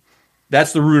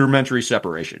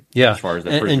separation. Yeah. As far as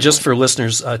and just for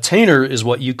listeners, Tainer is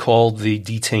what you called the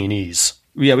detainees.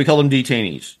 Yeah, we called them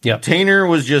detainees. Yeah. Tainer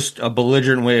was just a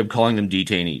belligerent way of calling them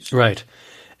detainees. Right.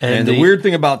 And the weird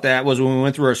thing about that was when we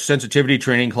went through our sensitivity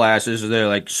training classes, they're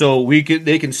like, so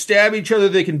they can stab each other,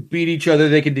 they can beat each other,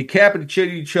 they can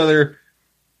decapitate each other,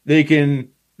 they can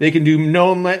do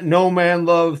no man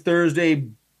love Thursday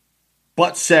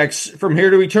butt sex from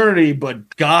here to eternity,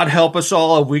 but God help us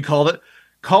all if we called it.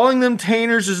 Calling them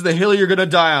Tainers is the hill you're going to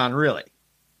die on, really.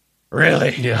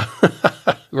 Really? Yeah.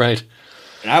 Right.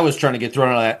 And I was trying to get thrown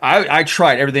out of that. I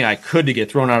tried everything I could to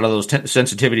get thrown out of those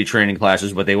sensitivity training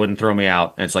classes, but they wouldn't throw me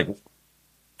out. And it's like,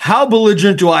 how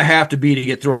belligerent do I have to be to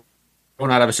get thrown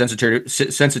out of a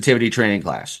sensitivity training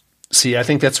class? See, I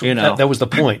think that was the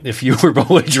point. If you were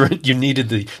belligerent, you needed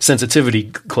the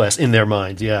sensitivity class in their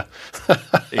mind. Yeah.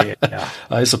 Yeah.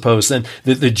 I suppose. Then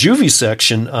the juvie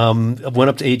section went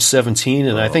up to age 17,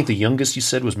 and I think the youngest you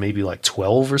said was maybe like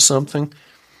 12 or something.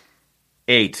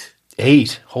 8.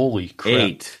 Holy crap.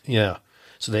 8. Yeah.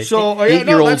 So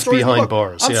 8-year-olds behind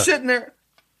bars.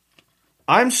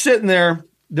 I'm sitting there.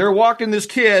 They're walking this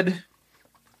kid,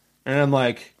 and I'm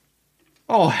like,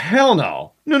 oh, hell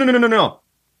no. No.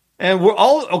 And we're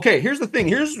all, okay, here's the thing.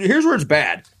 Here's where it's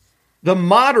bad. The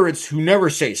moderates who never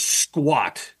say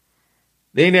squat,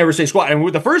 they never say squat. And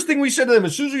the first thing we said to them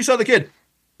as soon as we saw the kid,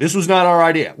 this was not our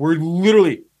idea.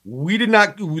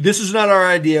 This is not our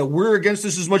idea. We're against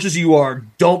this as much as you are.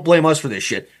 Don't blame us for this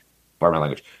shit. Pardon my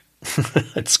language.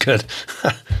 That's good.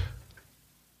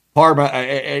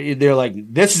 They're like,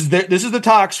 this is the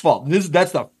Talks' fault.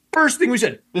 That's the first thing we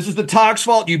said. This is the Talks'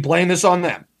 fault. You blame this on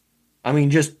them. I mean,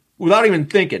 just without even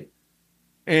thinking.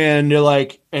 And they're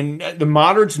like, and the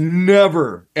moderates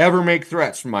never, ever make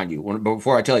threats, mind you.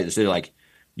 Before I tell you this, they're like,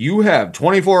 you have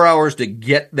 24 hours to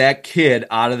get that kid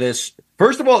out of this.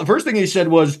 First of all, the first thing he said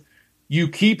was, you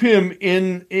keep him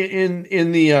in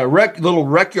the little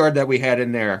rec yard that we had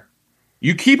in there.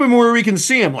 You keep him where we can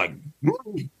see him. Like,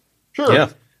 sure.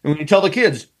 Yeah. And when you tell the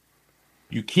kids,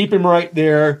 you keep him right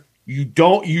there. You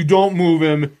don't move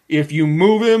him. If you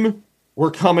move him,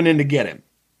 we're coming in to get him.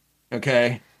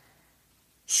 Okay.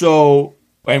 So,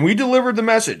 and we delivered the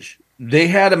message. They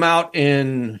had him out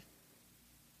in,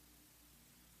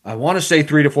 I want to say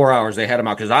 3 to 4 hours. They had him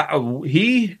out because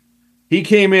he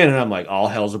came in and I'm like, all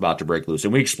hell's about to break loose.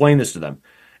 And we explained this to them.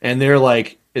 And they're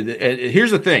like,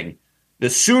 here's the thing. The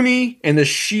Sunni and the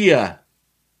Shia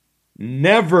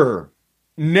never,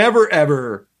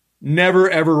 ever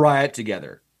riot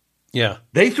together. Yeah.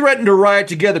 They threatened to riot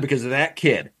together because of that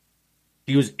kid.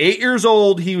 He was 8 years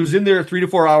old. He was in there 3 to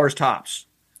 4 hours tops.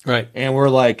 Right. And we're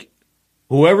like,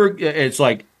 it's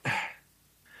like,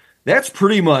 that's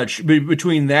pretty much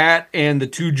between that and the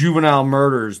 2 juvenile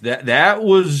murders. That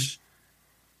was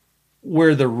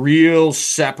where the real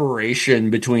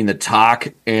separation between the talk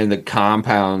and the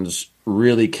compounds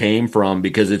really came from,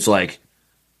 because it's like,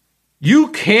 you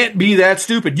can't be that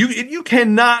stupid. You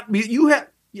cannot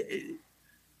be.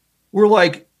 We're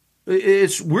like,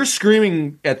 we're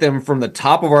screaming at them from the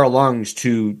top of our lungs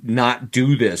to not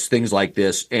do this, things like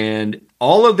this, and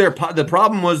all of the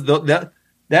problem was that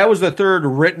was the third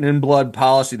written in blood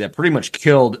policy that pretty much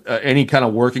killed any kind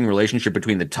of working relationship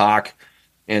between the talk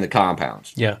and the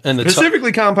compounds. Yeah, and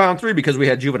specifically Compound 3, because we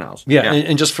had juveniles. Yeah.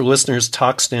 And just for listeners,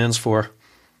 TOC stands for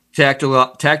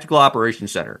Tactical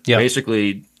Operations Center. Yeah,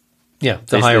 basically. Yeah,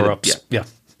 the higher ups.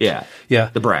 Yeah.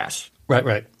 The brass.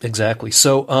 Right. Exactly.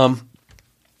 So,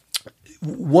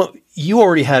 what you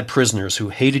already had prisoners who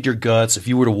hated your guts. If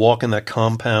you were to walk in that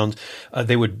compound,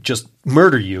 they would just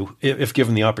murder you if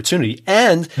given the opportunity.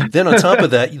 And then on top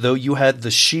of that, though, you had the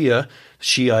Shia,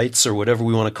 Shiites or whatever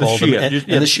we want to call them. Shia,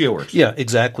 the Shia works. Yeah,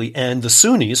 exactly. And the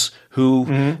Sunnis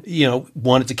who,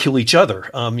 wanted to kill each other.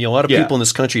 A lot of people in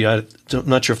this country, I'm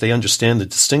not sure if they understand the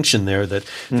distinction there, that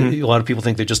a lot of people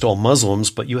think they're just all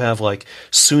Muslims, but you have like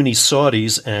Sunni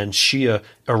Saudis and Shia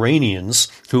Iranians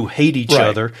who hate each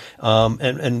other.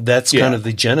 And that's kind of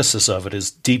the genesis of it,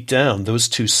 is deep down, those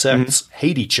two sects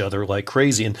hate each other like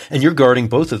crazy. And you're guarding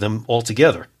both of them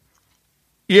altogether.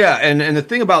 Yeah, and the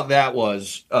thing about that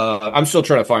was, I'm still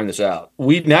trying to find this out.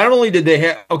 We not only did they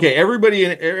have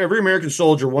every American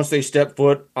soldier, once they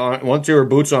were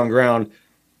boots on ground,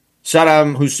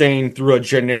 Saddam Hussein threw a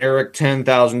generic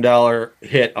 $10,000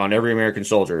 hit on every American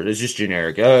soldier. It's just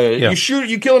generic.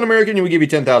 You kill an American, we give you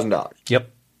 $10,000.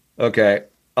 Yep. Okay.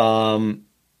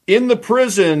 In the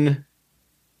prison,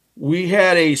 we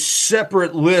had a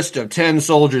separate list of 10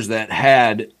 soldiers that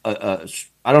had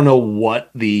I don't know what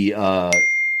the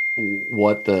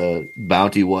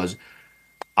bounty was.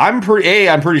 I'm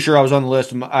pretty sure I was on the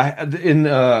list.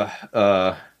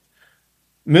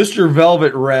 Mr.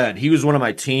 Velvet Red, he was one of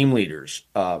my team leaders.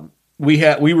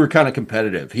 We were kind of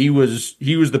competitive. He was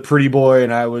the pretty boy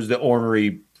and I was the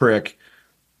ornery prick.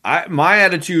 My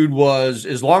attitude was,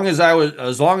 as long as I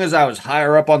was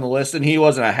higher up on the list than he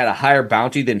was and I had a higher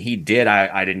bounty than he did,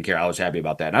 I didn't care. I was happy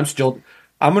about that. And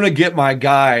I'm going to get my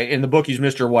guy, in the book he's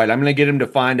Mr. White, I'm going to get him to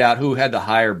find out who had the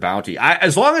higher bounty.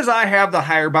 As long as I have the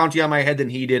higher bounty on my head than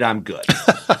he did, I'm good.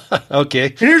 Okay.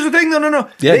 And here's the thing, no.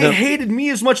 Yeah, they hated me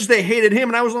as much as they hated him,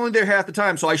 and I was only there half the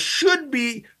time. So I should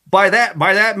be, by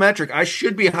that metric, I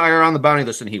should be higher on the bounty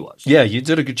list than he was. Yeah, you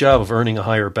did a good job of earning a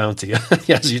higher bounty,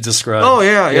 as you described. Oh,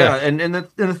 yeah. And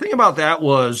the thing about that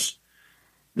was,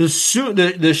 the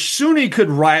Sunni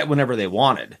could riot whenever they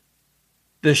wanted.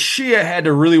 The Shia had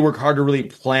to really work hard to really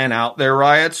plan out their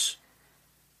riots.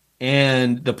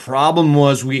 And the problem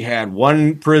was, we had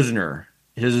one prisoner.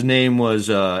 His name was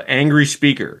Angry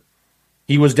Speaker.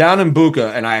 He was down in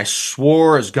Buka, and I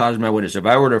swore, as God is my witness, if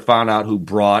I were to find out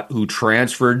who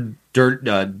transferred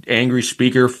Angry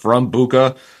Speaker from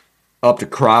Buka up to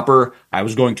Cropper, I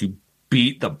was going to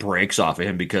beat the brakes off of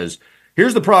him, because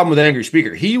here's the problem with Angry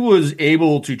Speaker. He was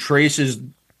able to trace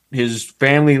his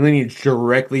family lineage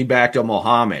directly back to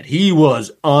Muhammad. He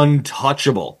was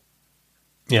untouchable.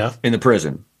 Yeah. In the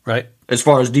prison. Right. As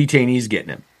far as detainees getting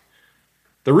him.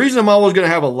 The reason I'm always going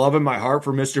to have a love in my heart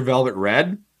for Mr. Velvet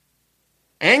Red,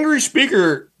 Angry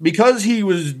Speaker, because he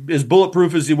was as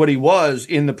bulletproof as what he was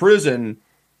in the prison,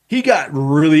 he got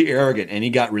really arrogant and he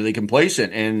got really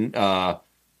complacent. And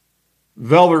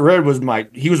Velvet Red was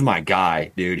my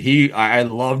guy, dude. I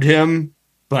loved him,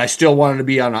 but I still wanted to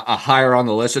be on a higher on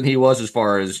the list than he was as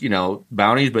far as,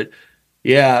 bounties. But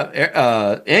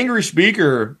yeah, Angry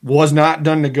Speaker was not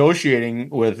done negotiating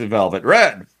with Velvet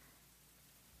Red.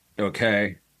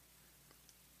 Okay.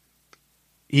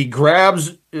 He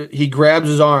grabs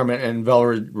his arm, and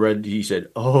Velvet Red, he said,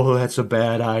 "Oh, that's a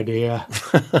bad idea."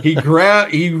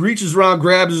 He reaches around,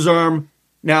 grabs his arm.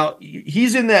 Now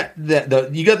he's in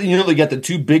you got the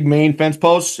two big main fence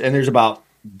posts, and there's about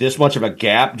this much of a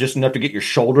gap, just enough to get your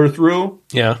shoulder through.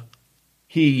 Yeah.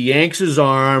 He yanks his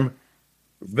arm.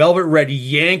 Velvet Red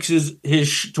yanks his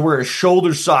to where his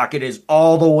shoulder socket is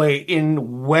all the way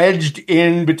wedged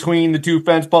in between the two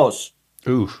fence posts.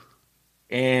 Ooh.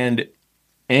 And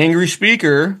Angry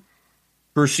Speaker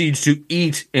proceeds to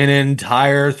eat an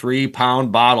entire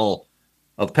 3-pound bottle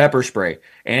of pepper spray.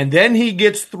 And then he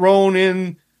gets thrown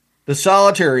in the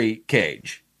solitary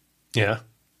cage. Yeah.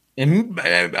 And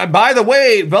by the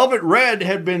way, Velvet Red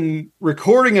had been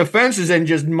recording offenses and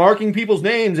just marking people's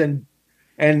names, and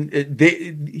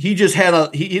they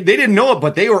didn't know it,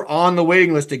 but they were on the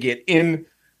waiting list to get in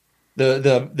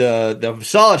the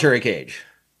solitary cage.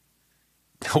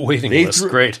 Waiting list,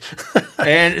 great.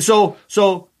 And so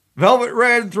Velvet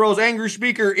Red throws Angry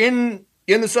Speaker in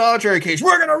the solitary cage.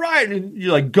 We're gonna riot, and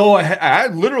you're like, go ahead. I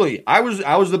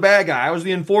was the bad guy. I was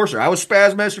the enforcer. I was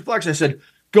Spaz Master Flex. I said,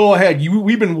 go ahead.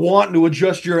 We've been wanting to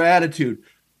adjust your attitude.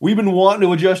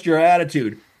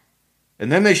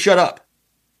 And then they shut up.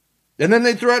 And then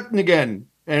they threaten again.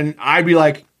 And I'd be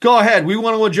like, go ahead. We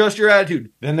want to adjust your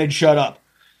attitude. Then they'd shut up.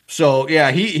 So yeah,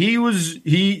 it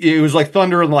was like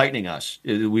thunder and lightning us.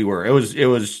 It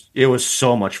was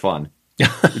so much fun.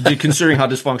 Considering how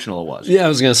dysfunctional it was. Yeah, I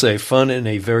was going to say fun in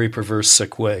a very perverse,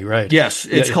 sick way, right? Yes,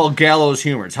 it's called gallows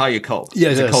humor. It's how you cope. Yeah,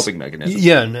 it's a coping mechanism.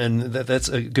 Yeah, and that's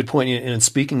a good point. And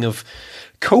speaking of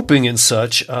coping and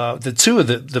such, the two of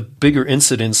the bigger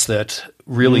incidents that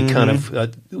really kind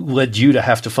of led you to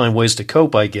have to find ways to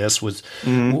cope, I guess, was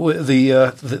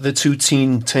the two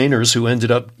teen-tainers who ended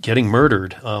up getting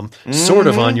murdered, sort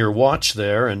of on your watch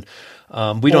there, and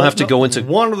We don't have to go into.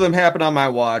 One of them happened on my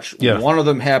watch. Yeah. One of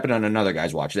them happened on another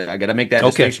guy's watch. I got to make that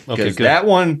distinction because good. that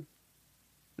one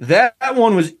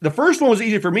was the first one was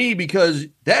easy for me because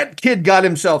that kid got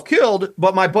himself killed,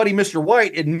 but my buddy Mr.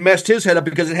 White had messed his head up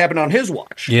because it happened on his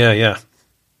watch. Yeah.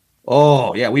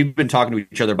 Oh yeah, we've been talking to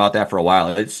each other about that for a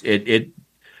while. It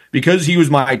because he was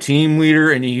my team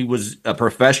leader and he was a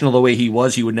professional the way he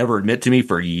was. He would never admit to me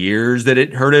for years that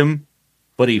it hurt him,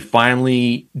 but he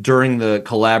finally during the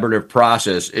collaborative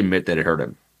process admit that it hurt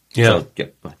him. Yeah,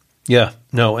 So, yeah.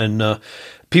 No, and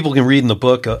people can read in the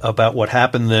book about what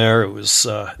happened there. It was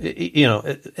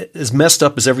as messed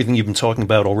up as everything you've been talking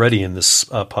about already in this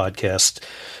podcast.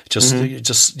 Just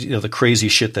the crazy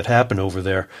shit that happened over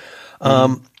there.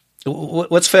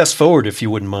 Let's fast forward, if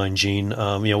you wouldn't mind, Gene.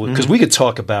 Because we could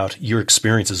talk about your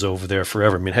experiences over there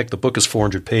forever. I mean, heck, the book is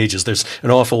 400 pages. There's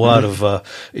an awful lot of,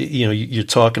 you're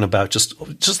talking about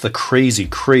just the crazy,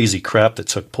 crazy crap that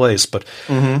took place. But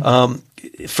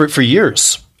for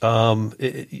years,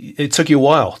 it took you a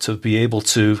while to be able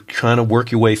to kind of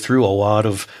work your way through a lot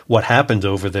of what happened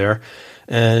over there,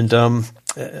 and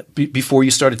before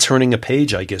you started turning a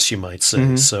page, I guess you might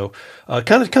say. So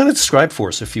kind of describe for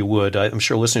us, if you would. I'm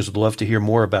sure listeners would love to hear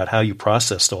more about how you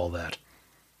processed all that.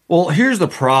 Well, here's the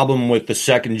problem with the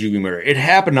second Juvie murder. It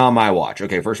happened on my watch.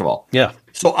 Okay, first of all. Yeah.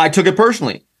 So I took it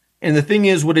personally. And the thing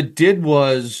is, what it did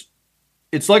was,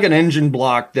 it's like an engine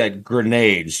block that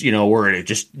grenades, where it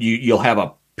just, you'll have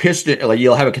a piston, like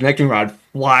you'll have a connecting rod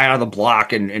fly out of the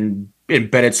block and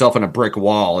embed itself in a brick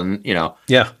wall. And,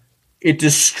 Yeah. It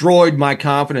destroyed my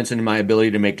confidence in my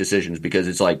ability to make decisions because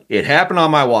it's like, it happened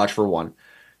on my watch for one.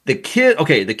 The kid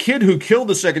who killed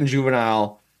the second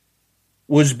juvenile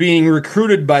was being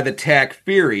recruited by the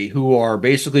Takfiri, who are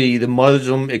basically the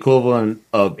Muslim equivalent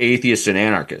of atheists and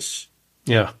anarchists.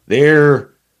 Yeah. They are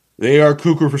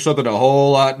cuckoo for something a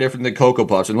whole lot different than Cocoa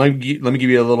Puffs. And let me give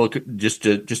you a little, just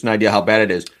an idea how bad it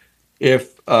is.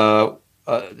 If the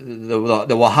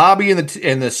Wahhabi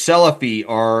and the Salafi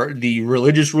are the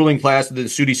religious ruling class of the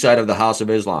Sunni side of the House of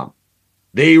Islam.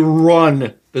 They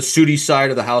run the Sunni side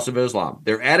of the House of Islam.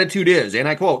 Their attitude is, and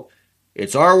I quote,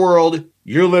 "It's our world,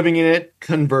 you're living in it,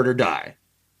 convert or die."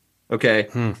 Okay?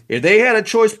 If they had a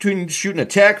choice between shooting a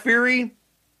Takfiri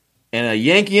and a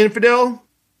Yankee infidel,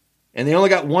 and they only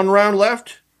got one round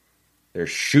left, they're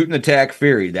shooting the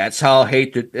Takfiri. That's how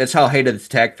hated the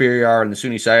Takfiri are on the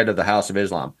Sunni side of the House of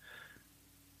Islam.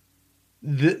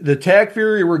 The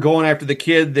Takfiri were going after the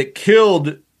kid that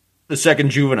killed the second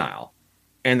juvenile.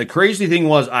 And the crazy thing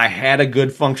was, I had a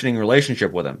good functioning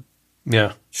relationship with him.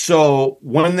 Yeah. So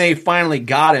when they finally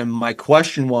got him, my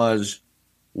question was,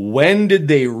 when did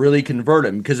they really convert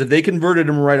him? Because if they converted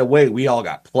him right away, we all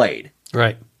got played.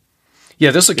 Right. Yeah,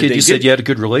 this is a kid you said you had a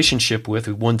good relationship with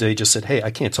who one day just said, "Hey,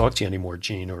 I can't talk to you anymore,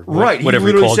 Gene," or right. Whatever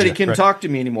he literally called said you. He couldn't talk to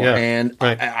me anymore. Yeah. And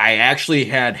I actually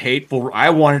had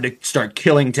I wanted to start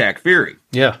killing Takfiri.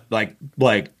 Yeah.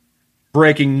 Like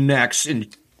breaking necks and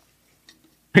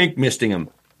pink misting them.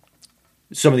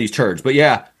 Some of these turds. But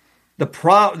yeah, the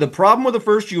problem with the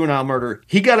first juvenile murder,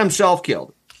 he got himself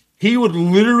killed. He would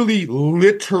literally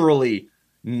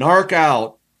narc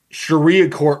out Sharia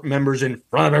court members in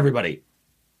front of everybody.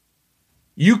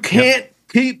 You can't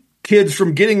keep kids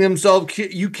from getting themselves.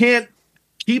 You can't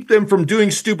keep them from doing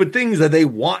stupid things that they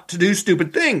want to do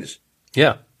stupid things.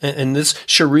 Yeah. And this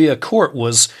Sharia court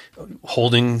was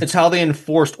holding. It's how they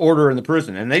enforced order in the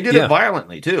prison. And they did it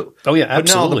violently, too. Oh, yeah,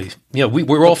 absolutely.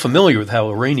 We're all familiar with how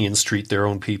Iranians treat their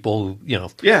own people,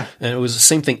 Yeah. And it was the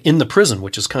same thing in the prison,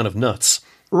 which is kind of nuts.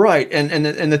 Right.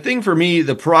 And the thing for me,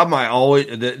 the problem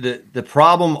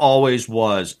always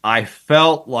was I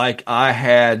felt like I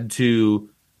had to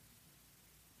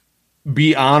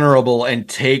be honorable and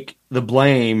take the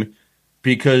blame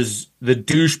because the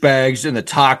douchebags and the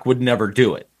talk would never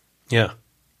do it. Yeah.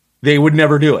 They would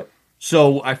never do it.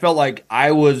 So I felt like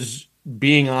I was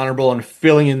being honorable and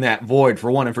filling in that void,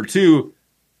 for one. And for two,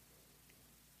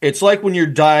 it's like when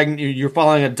you're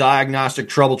following a diagnostic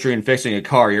trouble tree and fixing a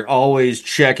car. You're always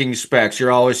checking specs.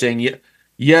 You're always saying,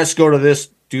 yes, go to this,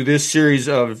 do this series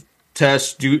of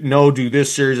tests, do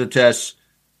this series of tests.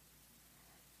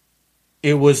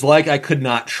 It was like I could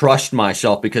not trust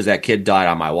myself because that kid died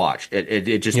on my watch.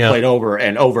 It just played over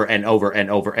and over and over and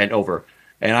over and over.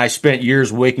 And I spent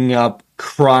years waking up,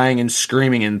 crying and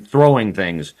screaming and throwing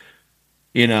things,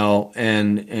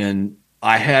 and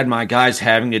I had my guys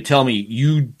having to tell me,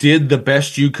 you did the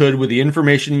best you could with the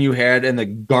information you had and the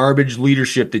garbage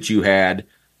leadership that you had.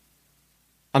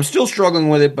 I'm still struggling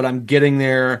with it, but I'm getting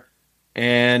there.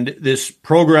 And this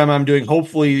program I'm doing,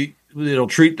 hopefully it'll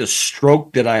treat the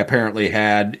stroke that I apparently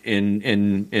had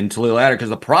in Toledo Ladder. Because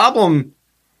the problem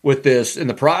with this and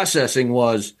the processing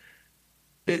was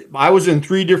I was in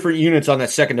 3 different units on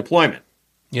that second deployment.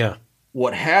 Yeah.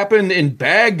 What happened in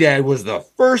Baghdad was the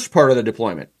first part of the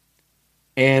deployment.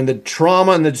 And the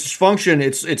trauma and the dysfunction,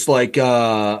 it's like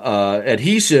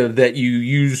adhesive that you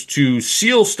use to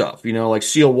seal stuff, like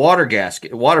seal water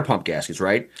pump gaskets,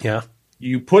 right? Yeah.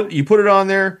 You put it on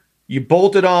there, you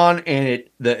bolt it on, and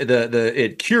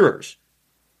it cures.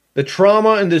 The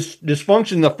trauma and this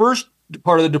dysfunction, the first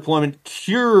part of the deployment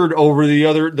cured over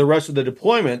the rest of the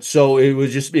deployment. So it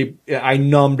was just I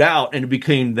numbed out, and it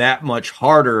became that much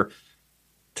harder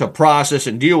to process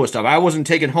and deal with stuff. I wasn't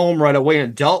taken home right away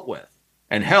and dealt with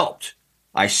and helped.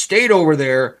 I stayed over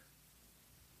there,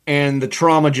 and the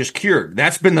trauma just cured.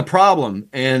 That's been the problem,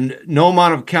 and no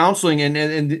amount of counseling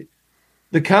and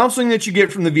the counseling that you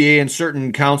get from the VA and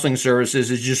certain counseling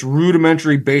services is just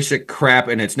rudimentary, basic crap,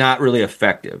 and it's not really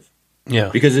effective. Yeah,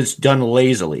 because it's done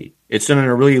lazily. It's done in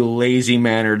a really lazy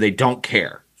manner. They don't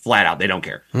care, flat out. They don't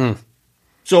care.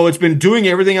 So it's been doing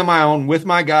everything on my own with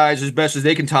my guys as best as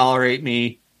they can tolerate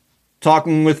me.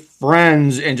 Talking with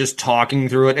friends and just talking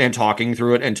through it and talking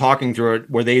through it and talking through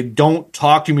it, where they don't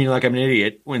talk to me like I'm an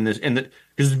idiot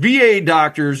because VA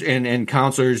doctors and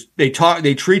counselors, they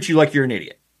treat you like you're an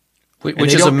idiot,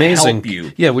 which is amazing.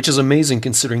 Yeah, which is amazing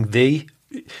considering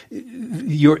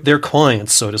their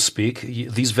clients, so to speak,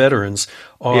 these veterans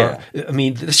are. Yeah. I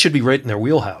mean, this should be right in their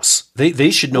wheelhouse.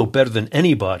 They should know better than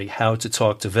anybody how to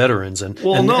talk to veterans, and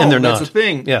they're not. That's the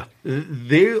thing. Yeah,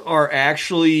 the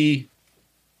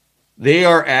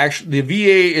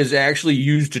VA is actually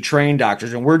used to train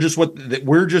doctors, and we're just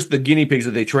the guinea pigs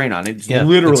that they train on. It's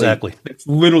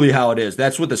literally how it is.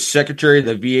 That's what the secretary of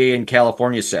the VA in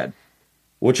California said,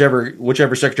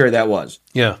 whichever secretary that was.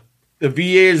 Yeah, the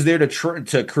VA is there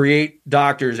to create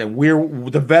doctors, and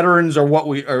the veterans are what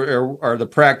we are the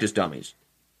practice dummies.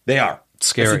 They are. It's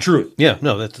scary. That's the truth. Yeah,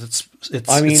 no, it's.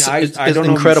 I mean, I don't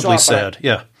know incredibly sad.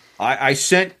 Yeah, I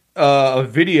sent a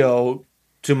video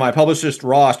to my publicist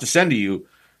Ross to send to you,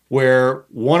 where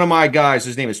one of my guys,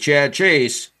 his name is Chad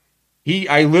Chase.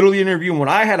 I literally interviewed him when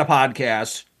I had a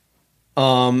podcast.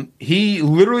 He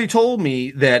literally told me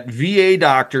that his VA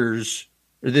doctor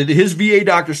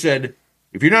said,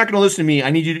 if you're not going to listen to me,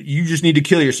 you just need to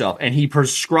kill yourself. And he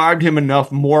prescribed him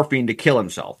enough morphine to kill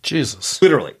himself. Jesus.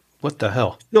 Literally. What the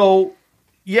hell? So,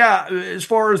 yeah, as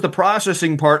far as the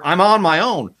processing part, I'm on my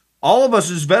own. All of us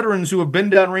as veterans who have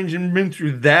been downrange and been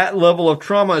through that level of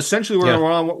trauma, essentially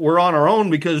we're on our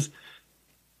own because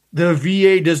the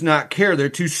VA does not care. They're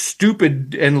too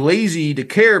stupid and lazy to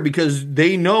care because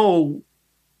they know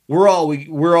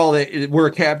we're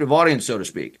a captive audience, so to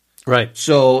speak. Right.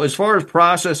 So as far as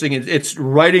processing, it's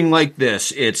writing like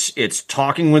this. It's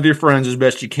talking with your friends as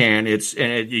best you can. You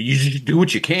just do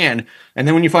what you can, and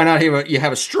then when you find out you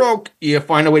have a stroke, you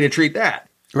find a way to treat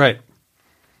that. Right.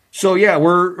 So yeah,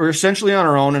 we're essentially on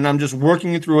our own, and I'm just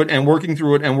working through it and working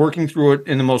through it and working through it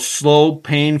in the most slow,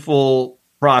 painful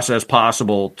process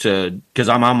possible. Because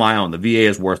I'm on my own. The VA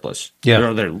is worthless.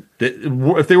 Yeah.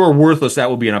 If they were worthless, that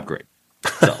would be an upgrade.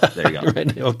 So there you go.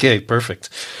 Right. Okay. Perfect.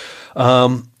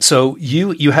 So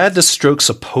you had this stroke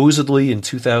supposedly in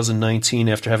 2019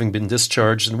 after having been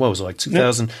discharged, and what was it, like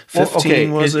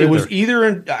 2015? It was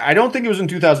either I don't think it was in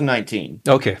 2019.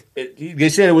 Okay. They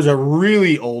said it was a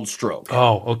really old stroke.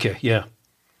 Oh, okay, yeah.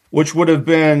 Which would have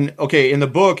been in the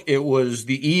book. It was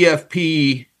the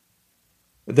EFP.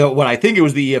 What I think it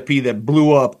was the EFP that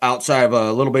blew up outside of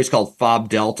a little base called Fob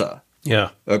Delta. Yeah.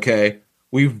 Okay.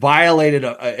 We violated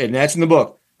and that's in the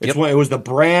book. It was the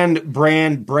brand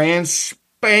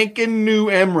spanking new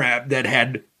MRAP that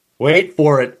had, wait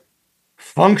for it,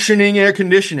 functioning air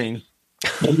conditioning.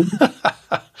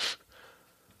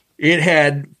 It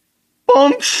had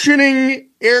functioning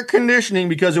air conditioning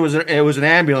because it was an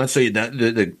ambulance, so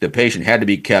the patient had to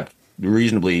be kept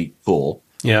reasonably cool.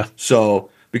 Yeah.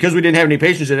 So because we didn't have any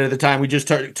patients in it at the time, we just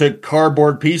took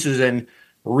cardboard pieces and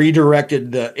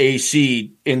redirected the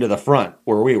AC into the front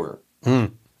where we were.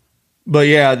 But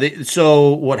yeah,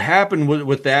 so what happened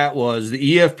with that was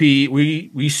the EFP,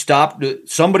 we stopped,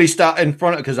 somebody stopped in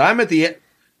front of, because I'm at the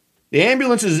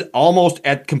ambulance is almost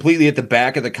completely at the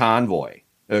back of the convoy,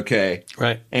 okay?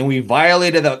 Right. And we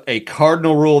violated a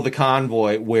cardinal rule of the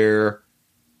convoy where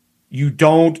you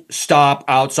don't stop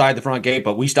outside the front gate,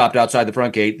 but we stopped outside the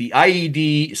front gate. The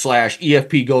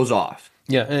IED/EFP goes off.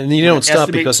 Yeah, and you don't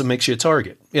stop because it makes you a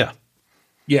target. Yeah.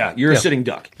 Yeah, you're a sitting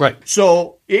duck. Right.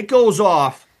 So it goes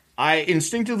off. I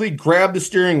instinctively grab the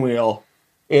steering wheel.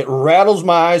 It rattles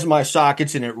my eyes and my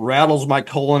sockets, and it rattles my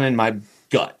colon and my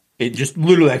gut. It just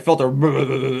literally, I felt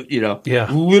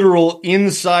literal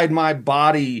inside my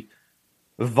body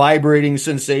vibrating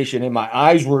sensation, and my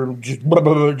eyes were just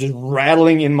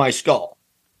rattling in my skull.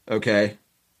 Okay.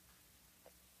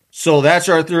 So that's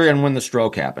our theory on when the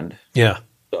stroke happened. Yeah.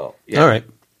 So, yeah. All right.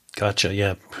 Gotcha.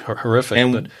 Yeah. Horrific.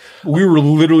 And but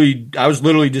I was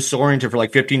literally disoriented for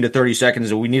like 15 to 30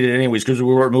 seconds, and we needed it anyways because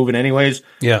we weren't moving anyways.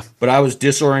 yeah. But I was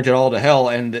disoriented all to hell.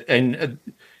 And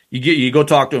you go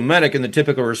talk to a medic, and the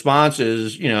typical response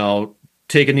is,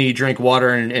 take a knee, drink water,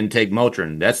 and take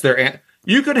Motrin. That's their.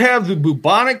 You could have the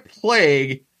bubonic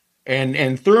plague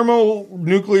and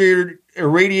thermonuclear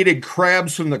irradiated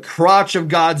crabs from the crotch of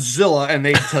Godzilla, and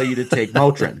they tell you to take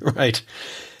Motrin. Right.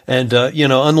 And,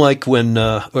 unlike when,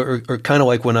 or kind of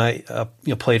like when I,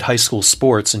 played high school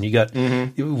sports and you got,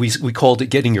 we called it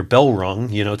getting your bell rung,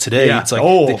 today it's like,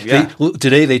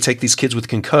 today they take these kids with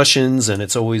concussions and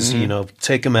it's always,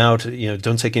 take them out,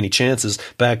 don't take any chances.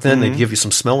 Back then they'd give you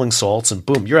some smelling salts and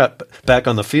boom, you're back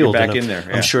on the field. You're back in there.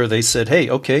 Yeah. I'm sure they said, hey,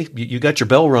 okay, you got your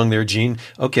bell rung there, Gene.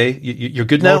 Okay. You're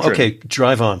good now. Motrin. Okay.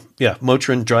 Drive on. Yeah.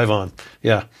 Motrin, drive on.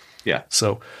 Yeah. Yeah.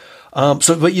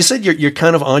 But you said you're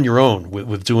kind of on your own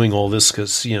with doing all this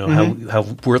because how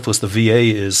worthless the VA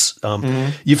is.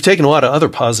 You've taken a lot of other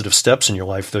positive steps in your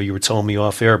life, though. You were telling me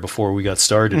off air before we got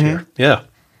started here. Yeah.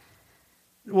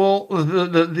 Well,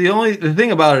 the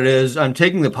thing about it is I'm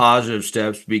taking the positive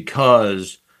steps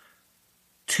because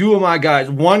two of my guys,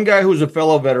 one guy who's a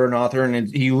fellow veteran author, and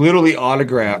he literally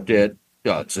autographed it.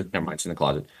 Oh, never mind, it's in the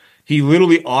closet. He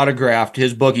literally autographed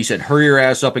his book. He said, "Hurry your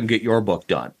ass up and get your book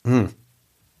done."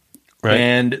 Right.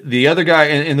 And the other guy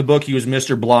in the book, he was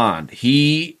Mr. Blonde.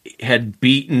 He had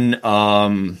beaten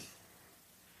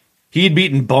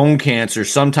bone cancer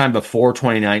sometime before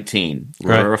 2019,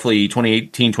 right. Roughly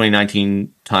 2018,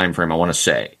 2019 timeframe, I want to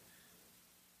say.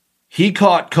 He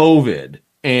caught COVID,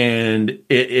 and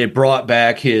it brought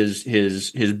back his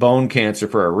bone cancer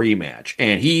for a rematch.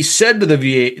 And he said to the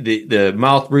VA, the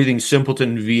mouth-breathing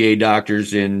simpleton VA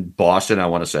doctors in Boston, I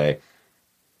want to say,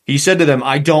 he said to them,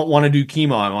 I don't want to do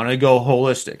chemo. I want to go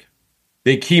holistic.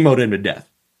 They chemoed him to death.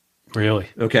 Really?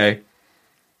 Okay.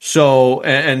 So,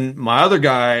 and my other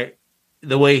guy,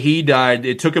 the way he died,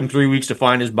 it took him 3 weeks to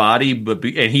find his body,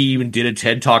 and he even did a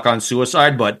TED talk on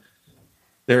suicide, but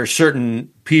there are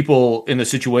certain people in the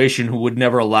situation who would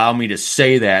never allow me to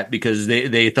say that because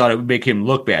they thought it would make him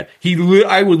look bad.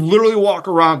 I would literally walk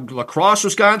around La Crosse,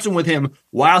 Wisconsin with him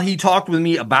while he talked with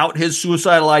me about his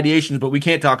suicidal ideations, but we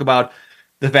can't talk about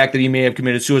the fact that he may have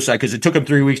committed suicide because it took him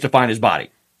 3 weeks to find his body.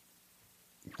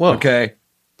 Whoa. Okay.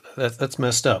 That's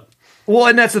messed up. Well,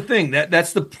 and that's the thing.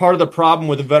 That's the part of the problem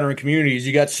with the veteran community is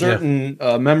you got certain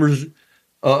members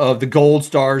of the Gold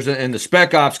Stars and the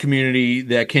Spec Ops community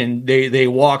that they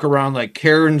walk around like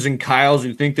Karens and Kyles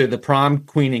who think they're the prom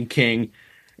queen and king,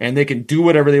 and they can do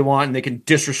whatever they want and they can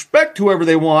disrespect whoever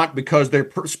they want because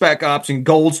they're Spec Ops and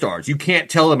Gold Stars. You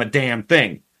can't tell them a damn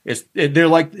thing. They're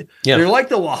like the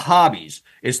Wahhabis.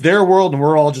 It's their world and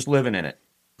we're all just living in it.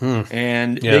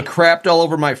 And they crapped all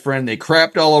over my friend. They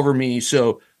crapped all over me.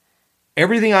 So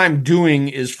everything I'm doing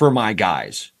is for my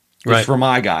guys. It's for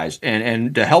my guys.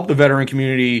 And to help the veteran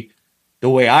community the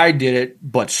way I did it,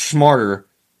 but smarter.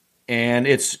 And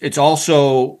it's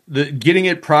also getting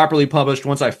it properly published.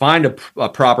 Once I find a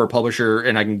proper publisher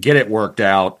and I can get it worked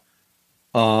out,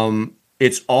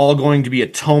 it's all going to be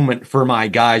atonement for my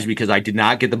guys because I did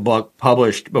not get the book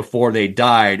published before they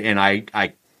died, and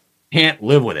I can't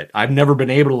live with it. I've never been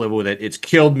able to live with it. It's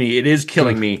killed me. It is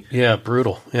killing me. Yeah,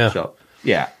 brutal. Yeah. So,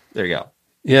 yeah, there you go.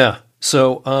 Yeah.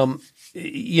 So,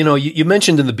 you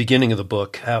mentioned in the beginning of the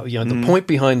book how, the point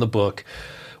behind the book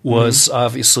was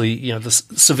obviously, the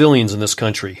civilians in this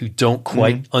country who don't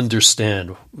quite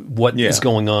understand what is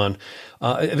going on.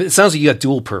 It sounds like you got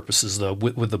dual purposes though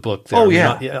with the book there. Oh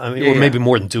yeah. Or maybe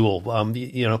more than dual.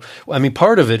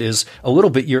 Part of it is a little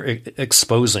bit you're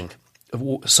exposing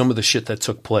some of the shit that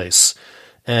took place.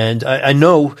 And I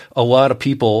know a lot of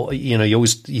people, you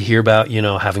hear about,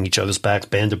 having each other's backs,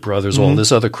 band of brothers, all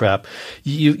this other crap.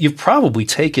 You've probably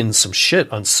taken some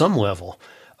shit on some level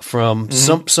from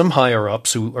some higher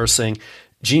ups who are saying,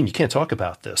 Gene, you can't talk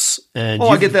about this. And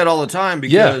I get that all the time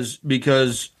because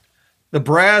the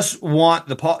brass want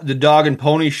the dog and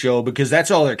pony show because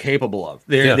that's all they're capable of.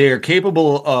 They're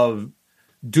capable of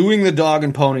doing the dog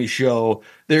and pony show.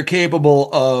 They're capable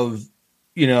of,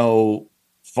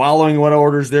 following what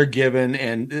orders they're given,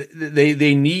 and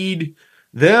they need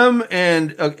them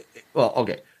and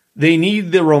they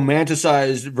need the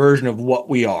romanticized version of what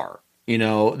we are.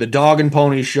 The dog and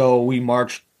pony show, we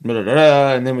march,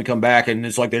 and then we come back, and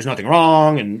it's like there's nothing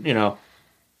wrong, and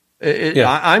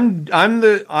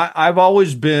I've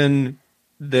always been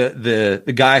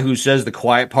the guy who says the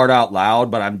quiet part out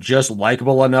loud, but I'm just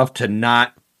likable enough to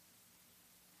not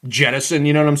jettison.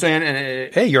 You know what I'm saying?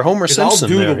 And hey, you're Homer Simpson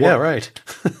there. Yeah, right.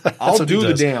 I'll do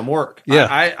the damn work. Yeah.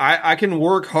 I can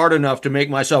work hard enough to make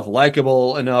myself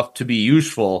likable enough to be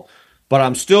useful, but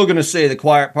I'm still going to say the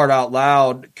quiet part out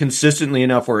loud consistently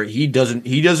enough where he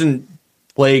doesn't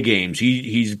play games.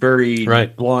 He's very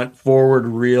blunt, forward,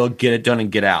 real, get it done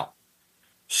and get out.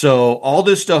 So all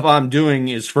this stuff I'm doing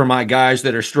is for my guys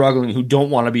that are struggling, who don't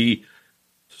want to be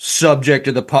subject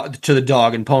to the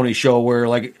dog and pony show, where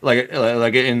like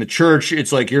in the church,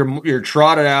 it's like you're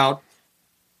trotted out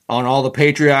on all the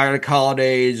patriotic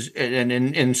holidays, and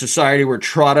in society we're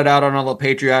trotted out on all the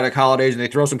patriotic holidays, and they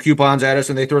throw some coupons at us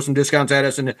and they throw some discounts at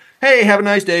us, and hey, have a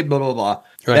nice day, blah blah blah.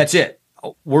 Right. That's it.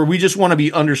 Where we just want to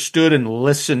be understood and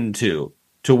listened to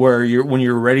where when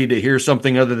you're ready to hear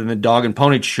something other than the dog and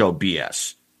pony show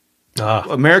BS.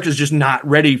 America's just not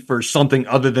ready for something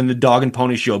other than the dog and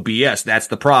pony show BS. That's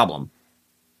the problem.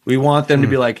 We want them to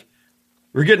be like,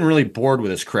 we're getting really bored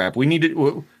with this crap. We need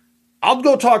to. I'll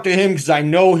go talk to him because I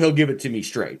know he'll give it to me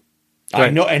straight. Right. I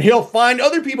know, and he'll find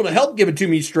other people to help give it to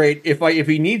me straight if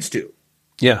he needs to.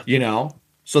 Yeah,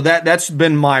 So that's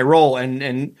been my role,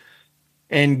 and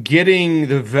getting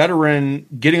the veteran,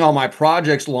 getting all my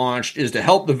projects launched is to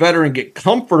help the veteran get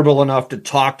comfortable enough to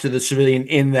talk to the civilian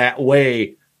in that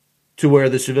way, to where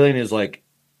the civilian is like,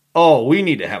 oh, we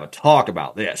need to have a talk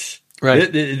about this.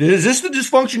 Right. Is this the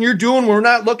dysfunction you're doing? We're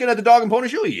not looking at the dog and pony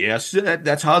show? Yes,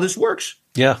 that's how this works.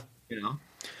 Yeah.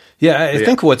 Yeah, I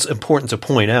think what's important to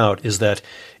point out is that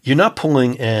you're not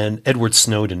pulling an Edward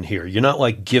Snowden here. You're not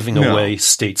like giving away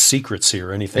state secrets here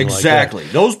or anything like that. Exactly.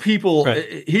 Those people,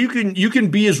 you can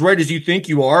be as right as you think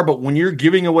you are, but when you're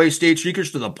giving away state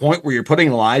secrets to the point where you're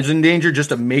putting lives in danger just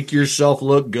to make yourself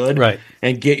look good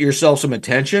and get yourself some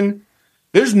attention,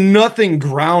 there's nothing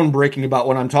groundbreaking about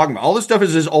what I'm talking about. All this stuff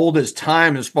is as old as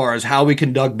time as far as how we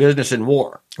conduct business in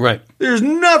war. Right. There's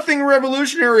nothing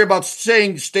revolutionary about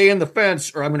saying stay in the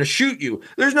fence or I'm going to shoot you.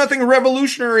 There's nothing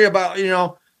revolutionary about,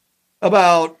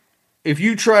 about if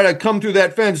you try to come through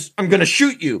that fence, I'm going to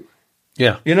shoot you.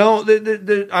 Yeah.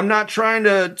 I'm not trying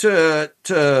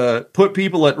to put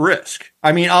people at risk.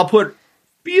 I mean, I'll put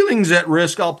feelings at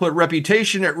risk. I'll put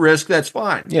reputation at risk. That's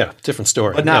fine. Yeah. Different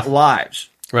story. But not lives.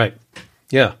 Right.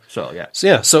 Yeah. So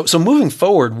moving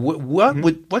forward,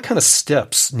 what kind of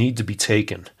steps need to be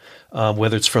taken,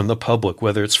 whether it's from the public,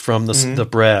 whether it's from the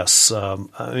brass? I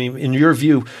mean, in your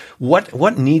view,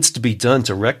 what needs to be done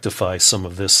to rectify some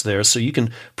of this there, so you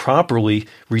can properly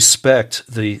respect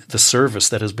the service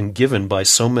that has been given by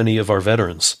so many of our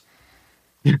veterans?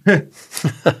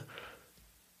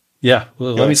 Yeah.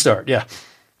 Well, let me start. Yeah.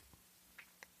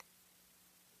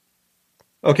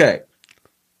 Okay.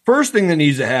 First thing that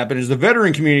needs to happen is the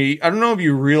veteran community. I don't know if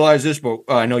you realize this, but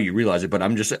I know you realize it, but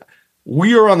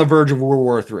we are on the verge of World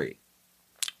War III.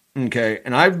 Okay.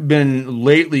 And I've been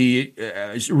lately,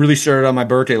 really started on my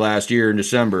birthday last year in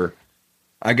December.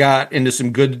 I got into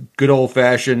some good old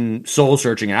fashioned soul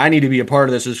searching. And I need to be a part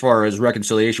of this as far as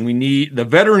reconciliation. The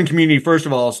veteran community, first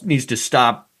of all, needs to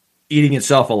stop eating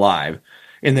itself alive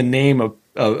in the name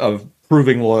of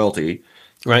proving loyalty.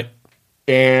 Right.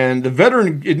 And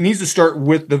it needs to start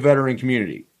with the veteran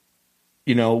community,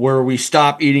 where we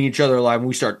stop eating each other alive and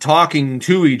we start talking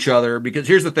to each other. Because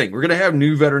here's the thing, we're going to have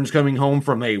new veterans coming home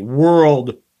from a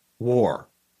world war.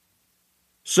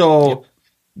 So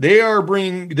they're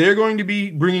going to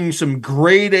be bringing some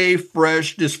grade A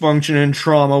fresh dysfunction and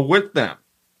trauma with them.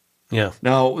 Yeah.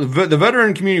 Now, the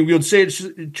veteran community, we would say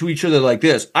it to each other like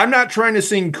this: I'm not trying to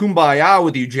sing Kumbaya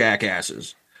with you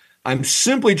jackasses. I'm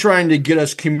simply trying to get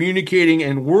us communicating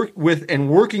and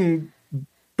working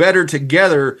better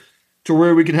together to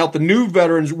where we can help the new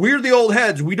veterans. We're the old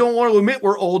heads. We don't want to admit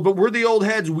we're old, but we're the old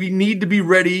heads. We need to be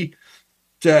ready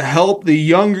to help the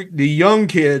young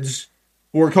kids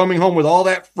who are coming home with all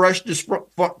that fresh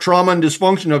trauma and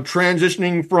dysfunction of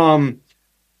transitioning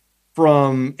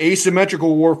from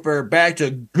asymmetrical warfare back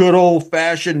to good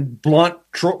old-fashioned blunt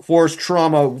force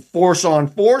trauma,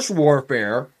 force-on-force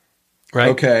warfare. Right.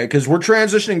 Okay, because we're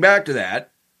transitioning back to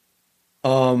that.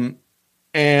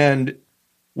 And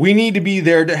we need to be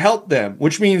there to help them,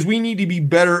 which means we need to be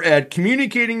better at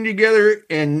communicating together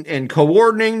and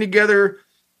coordinating together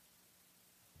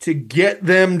to get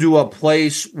them to a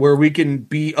place where we can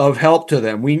be of help to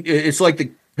them. It's like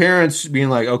the parents being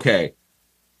like, okay,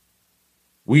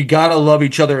 we got to love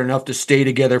each other enough to stay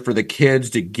together for the kids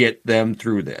to get them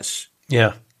through this.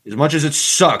 Yeah. As much as it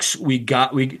sucks,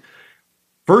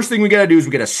 first thing we got to do is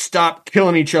we got to stop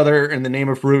killing each other in the name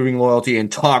of proving loyalty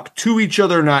and talk to each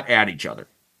other, not at each other.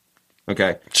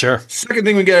 Okay. Sure. Second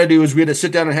thing we got to do is we got to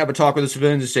sit down and have a talk with the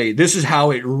civilians and say, this is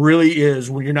how it really is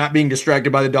when you're not being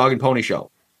distracted by the dog and pony show.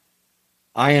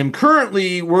 I am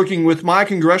currently working with my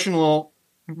congressional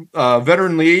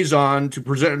veteran liaison to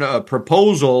present a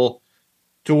proposal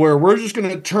to where we're just going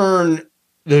to turn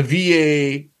the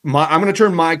VA, I'm going to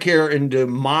turn my care into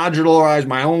modularize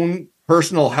my own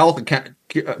personal health account,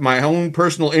 my own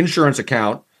personal insurance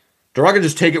account, so I can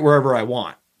just take it wherever I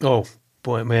want. Oh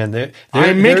boy, man!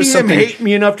 I'm making them hate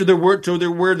me enough to their word, to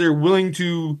their where they're willing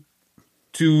to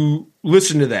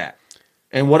listen to that.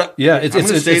 And what? Yeah,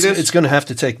 it's going to have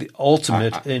to take the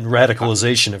ultimate in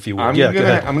radicalization, if you will. I'm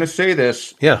going to say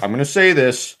this. Yeah, I'm going to say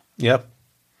this. Yep.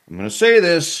 I'm going to say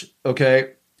this.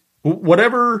 Okay,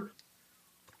 whatever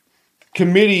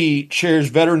committee chairs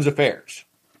Veterans Affairs,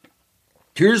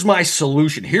 here's my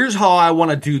solution. Here's how I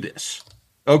want to do this.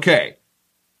 Okay,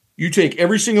 you take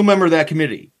every single member of that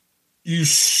committee, you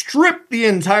strip the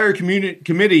entire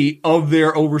committee of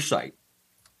their oversight.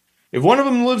 If one of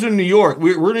them lives in New York,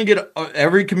 we're going to get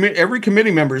every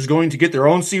committee member is going to get their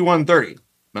own C-130.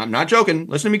 I'm not joking.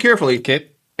 Listen to me carefully.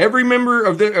 Okay. Every member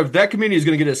of that committee is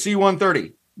going to get a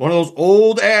C-130, one of those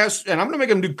old ass, and I'm going to make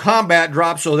them do combat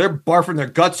drops so they're barfing their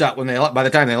guts out by the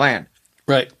time they land.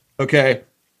 Right. Okay.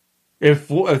 If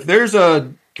there's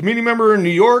a committee member in New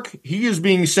York, he is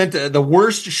being sent to the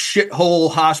worst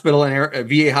shithole hospital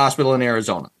VA hospital in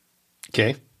Arizona.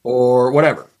 Okay. Or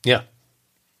whatever. Yeah.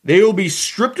 They will be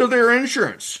stripped of their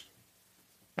insurance.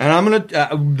 And I'm going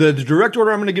to, the direct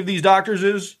order I'm going to give these doctors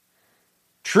is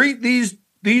treat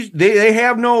they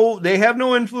have no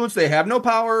influence. They have no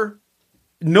power.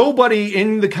 Nobody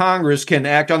in the Congress can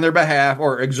act on their behalf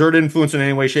or exert influence in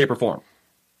any way, shape, or form.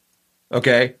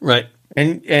 Okay. Right.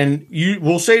 And you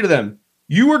will say to them,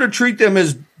 you were to treat them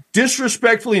as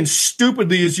disrespectfully and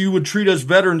stupidly as you would treat us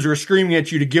veterans who are screaming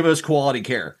at you to give us quality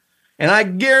care. And I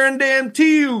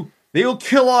guarantee you, they'll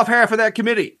kill off half of that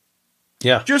committee.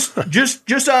 Yeah. Just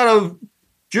out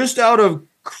of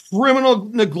criminal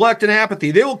neglect and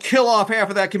apathy, they will kill off half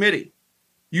of that committee.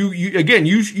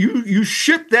 You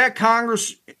ship that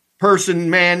Congress person,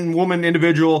 man, woman,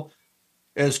 individual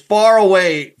as far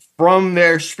away from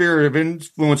their sphere of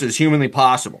influence as humanly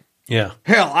possible. Yeah.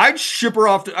 Hell, I'd ship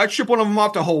one of them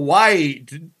off to Hawaii.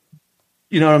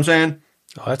 You know what I'm saying?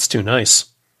 Oh, that's too nice.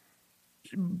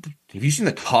 Have you seen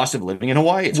the cost of living in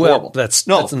Hawaii? It's horrible. That's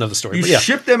another story. You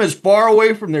ship them as far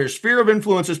away from their sphere of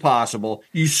influence as possible.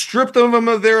 You strip them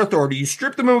of their authority. You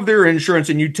strip them of their insurance,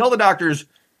 and you tell the doctors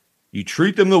you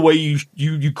treat them the way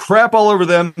you crap all over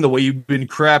them, the way you've been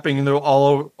crapping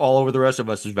all over the rest of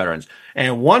us as veterans.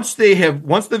 And once the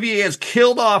VA has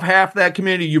killed off half that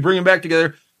community, you bring them back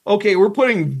together. Okay, we're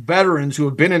putting veterans who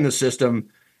have been in the system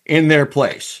in their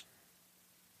place.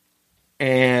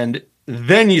 And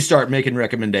then you start making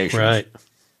recommendations. Right.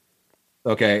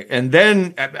 Okay. And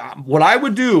then what I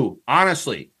would do,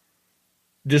 honestly,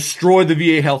 destroy the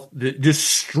VA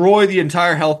destroy the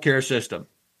entire healthcare system.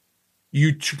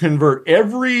 You convert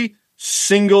every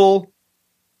single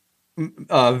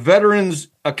veteran's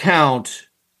account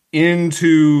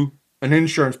into an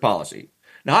insurance policy.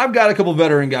 Now, I've got a couple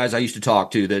veteran guys I used to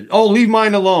talk to that, leave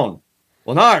mine alone.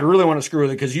 Well, now I really want to screw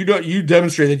with it because you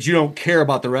demonstrate that you don't care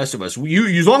about the rest of us.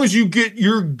 As long as you get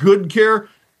your good care,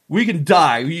 we can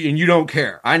die and you don't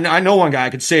care. I know one guy I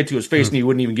could say it to his face and he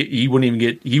wouldn't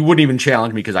even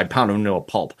challenge me because I'd pound him into a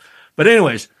pulp. But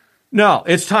anyways, no,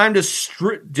 it's time to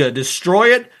destroy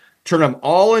it, turn them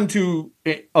all into.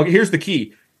 Okay, here's the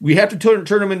key: we have to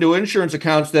turn them into insurance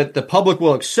accounts that the public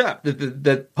will accept.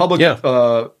 That public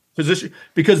position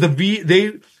because I've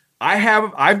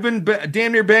been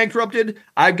damn near bankrupted.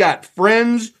 I've got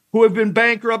friends who have been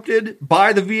bankrupted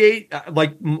by the VA.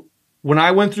 Like when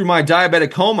I went through my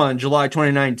diabetic coma in July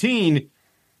 2019,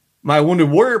 my Wounded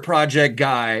Warrior Project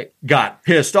guy got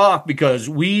pissed off because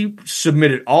we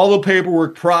submitted all the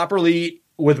paperwork properly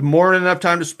with more than enough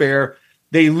time to spare.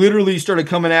 They literally started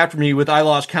coming after me with, I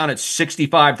lost count at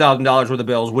 $65,000 worth of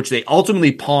bills, which they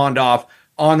ultimately pawned off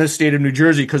on the state of New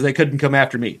Jersey because they couldn't come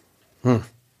after me.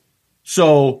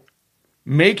 So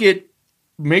make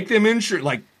them insured,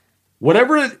 like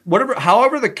however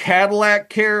the Cadillac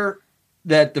care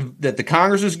that the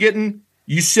Congress is getting,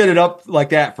 you set it up like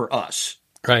that for us.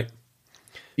 Right.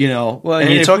 Well,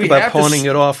 and you talk about pawning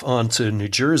it off onto New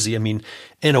Jersey. I mean,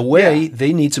 in a way,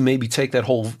 they need to maybe take that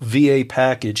whole VA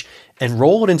package and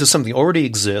roll it into something that already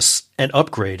exists and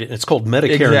upgrade it. It's called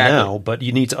Medicare now, but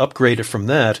you need to upgrade it from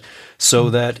that so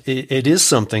that it is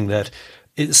something that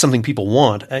is something people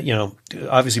want.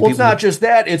 Obviously, it's not just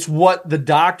that; it's what the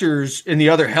doctors in the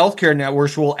other healthcare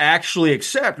networks will actually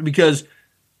accept because.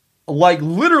 Like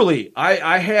literally,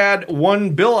 I had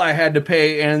one bill I had to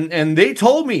pay, and they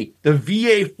told me the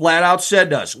VA flat out said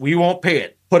to us, "We won't pay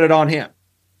it. Put it on him."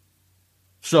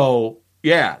 So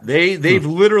Yeah, they've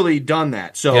literally done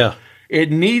that. So Yeah.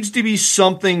 it needs to be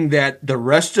something that the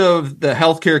rest of the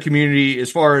healthcare community,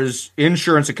 as far as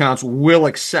insurance accounts, will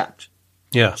accept.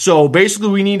 Yeah. So basically,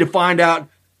 we need to find out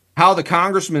how the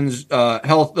congressman's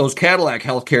those Cadillac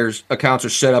healthcare accounts are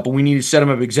set up, and we need to set them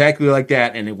up exactly like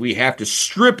that. And if we have to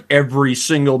strip every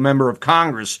single member of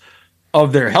Congress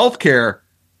of their healthcare,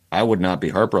 I would not be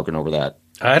heartbroken over that.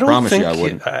 I don't Promise think you I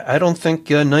wouldn't. I don't think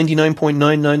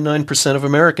 99.999% of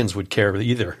Americans would care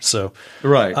either. So,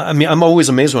 Right. I mean, I'm always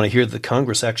amazed when I hear that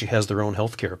Congress actually has their own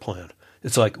health care plan.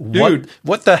 It's like, Dude.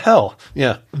 what the hell?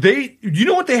 Yeah. You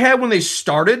know what they had when they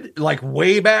started, like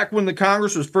way back when the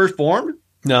Congress was first formed?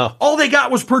 No. All they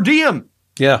got was per diem,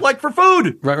 Yeah. like for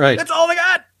food. Right. That's all they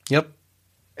got. Yep.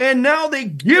 And now they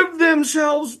give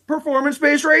themselves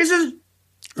performance-based raises.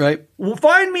 Right. Well,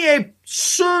 find me a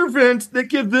servant that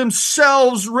give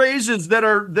themselves raises that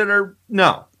are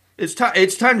no. It's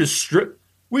time to strip.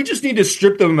 We just need to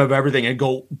strip them of everything and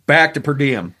go back to per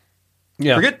diem.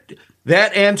 Yeah. Forget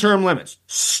that and term limits.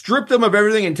 Strip them of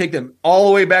everything and take them all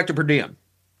the way back to per diem.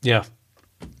 Yeah.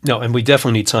 No, and we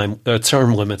definitely need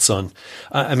term limits on.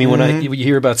 I mean, when you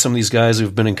hear about some of these guys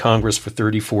who've been in Congress for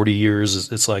 30, 40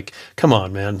 years, it's like, come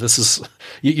on, man,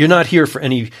 you're not here for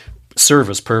any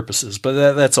service purposes,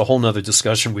 but that's a whole nother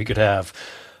discussion we could have.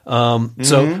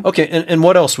 So, okay. And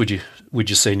what else would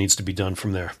you say needs to be done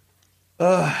from there?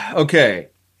 Okay.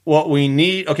 What we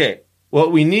need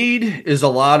is a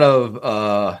lot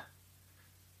of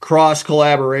cross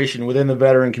collaboration within the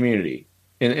veteran community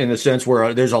in the sense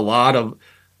where there's a lot of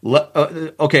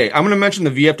okay, I'm going to mention the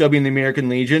VFW and the American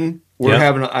Legion.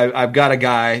 I've got a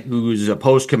guy who's a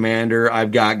post commander.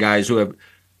 I've got guys who have.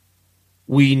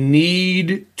 We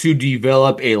need to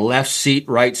develop a left seat,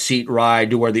 right seat ride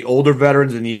to where the older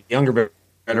veterans and the younger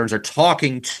veterans are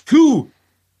talking to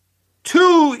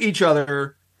each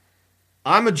other.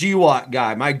 I'm a GWAT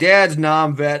guy. My dad's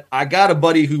non-vet. I got a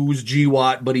buddy who's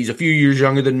GWAT, but he's a few years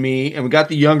younger than me, and we got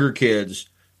the younger kids.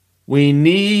 We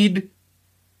need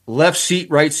left seat,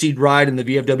 right seat ride in the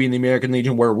VFW and the American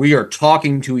Legion where we are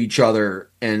talking to each other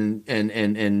and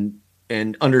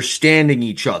understanding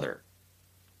each other.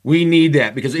 We need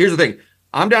that because here's the thing.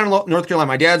 I'm down in North Carolina.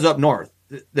 My dad's up north.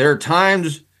 There are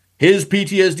times his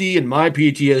PTSD and my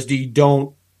PTSD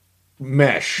don't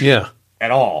mesh at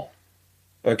all.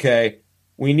 Okay?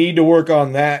 We need to work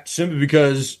on that simply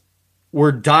because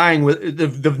we're dying with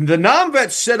the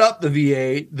non-vet set up the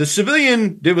VA. The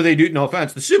civilian did what they do. No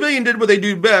offense. The civilian did what they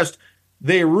do best.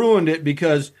 They ruined it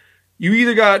because you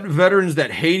either got veterans that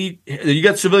hate, you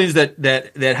got civilians that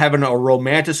have a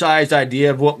romanticized idea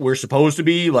of what we're supposed to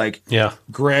be, like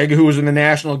Greg, who was in the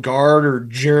National Guard, or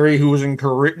Jerry, who was in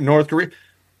North Korea.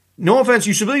 No offense,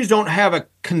 you civilians don't have a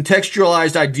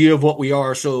contextualized idea of what we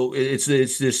are, so it's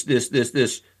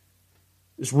this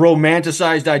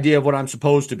romanticized idea of what I'm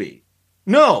supposed to be.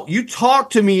 No, you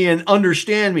talk to me and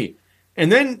understand me. And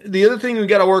then the other thing we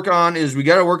got to work on is we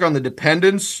got to work on the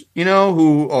dependents,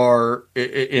 who are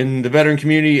in the veteran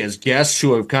community as guests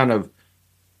who have kind of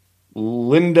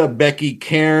Linda, Becky,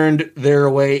 Karen'd their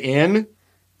way in.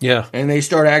 Yeah. And they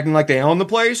start acting like they own the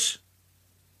place.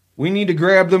 We need to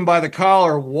grab them by the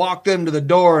collar, walk them to the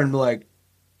door, and be like,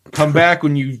 come back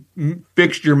when you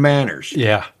fixed your manners.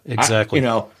 Yeah, exactly.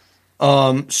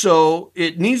 So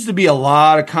it needs to be a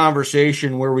lot of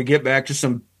conversation where we get back to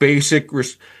some basic.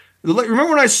 Remember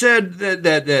when I said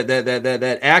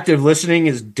that active listening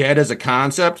is dead as a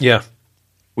concept? Yeah.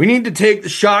 We need to take the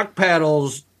shock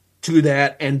paddles to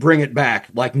that and bring it back,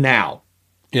 like now.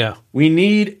 Yeah. We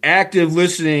need active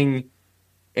listening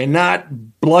and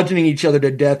not bludgeoning each other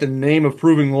to death in the name of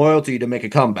proving loyalty to make a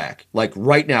comeback, like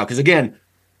right now. Because again,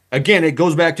 it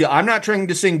goes back to, I'm not trying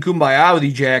to sing Kumbaya with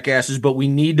you jackasses, but we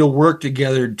need to work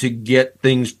together to get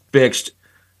things fixed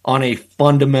on a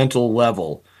fundamental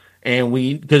level. And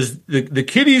because the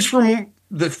kiddies from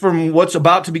what's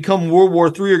about to become World War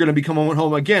III are going to be coming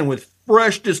home again with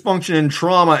fresh dysfunction and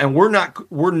trauma, and we're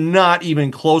not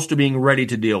even close to being ready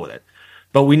to deal with it.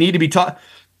 But we need to be taught.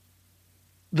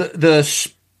 The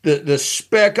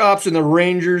spec ops and the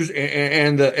Rangers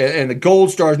and the Gold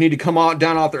Stars need to come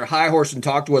down off their high horse and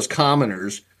talk to us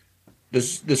commoners. The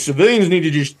civilians need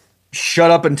to just shut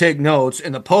up and take notes,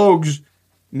 and the Pogues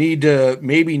need to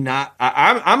maybe not.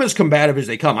 I'm as combative as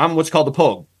they come. I'm what's called the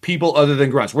Pogue, people other than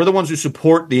grunts. We're the ones who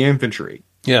support the infantry.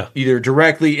 Yeah, either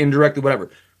directly, indirectly, whatever.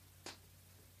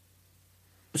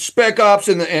 Spec ops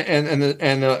and the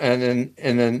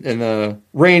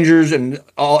Rangers and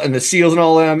the SEALs and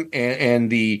all them and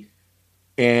the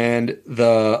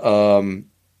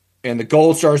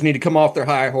Gold Stars need to come off their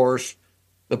high horse.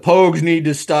 The Pogues need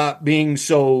to stop being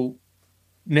so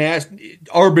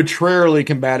arbitrarily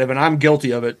combative, and I'm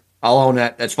guilty of it. I'll own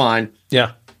that. That's fine.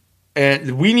 Yeah.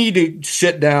 And we need to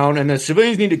sit down, and the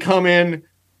civilians need to come in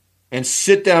and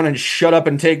sit down and shut up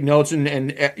and take notes.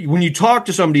 And when you talk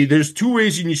to somebody, there's two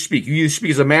ways you speak. You either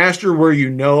speak as a master where you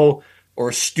know, or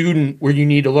a student where you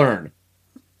need to learn.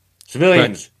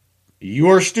 Civilians,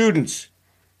 your students,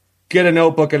 get a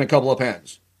notebook and a couple of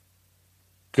pens.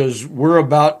 Because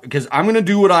I'm going to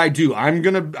do what I do. I'm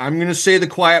going to say the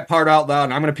quiet part out loud,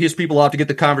 and I'm going to piss people off to get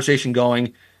the conversation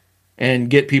going and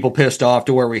get people pissed off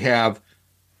to where we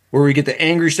get the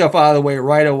angry stuff out of the way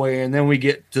right away, and then we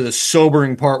get to the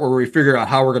sobering part where we figure out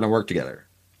how we're going to work together.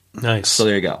 Nice. So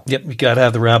there you go. Yep, you got to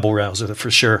have the rabble rouser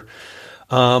for sure.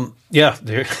 Yeah,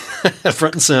 they're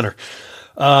front and center.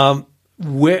 How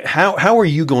are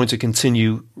you going to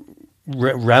continue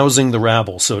rousing the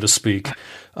rabble, so to speak?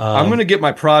 I'm going to get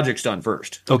my projects done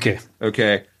first. Okay.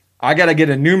 I got to get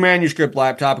a new manuscript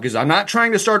laptop because I'm not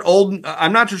trying to start old.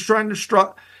 I'm not just trying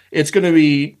to It's going to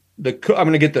be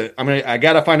I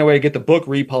got to find a way to get the book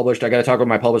republished. I got to talk with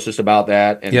my publicist about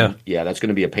that. And yeah, that's going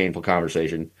to be a painful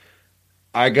conversation.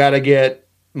 I got to get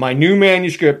my new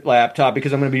manuscript laptop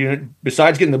because I'm going to be,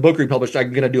 besides getting the book republished,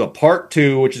 I'm going to do a part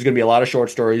 2, which is going to be a lot of short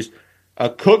stories, a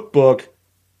cookbook,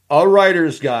 a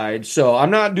writer's guide. So I'm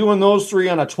not doing those 3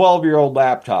 on a 12-year-old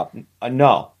laptop.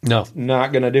 No,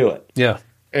 not going to do it. Yeah.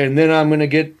 And then I'm going to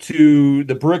get to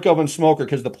the brick oven smoker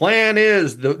because the plan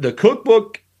is the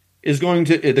cookbook and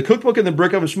the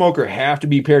brick oven smoker have to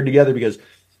be paired together because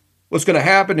what's going to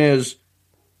happen is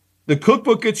the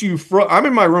cookbook gets you I'm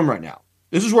in my room right now.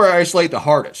 This is where I isolate the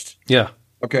hardest. Yeah.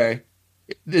 Okay.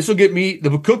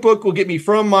 The cookbook will get me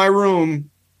from my room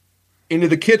into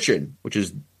the kitchen, which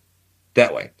is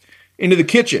that way, into the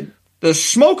kitchen. The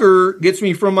smoker gets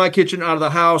me from my kitchen out of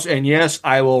the house. And yes,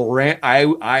 I will rant.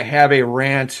 I have a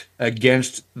rant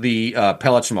against the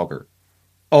pellet smoker.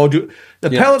 The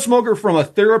pellet smoker from a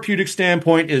therapeutic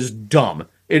standpoint is dumb.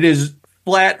 It is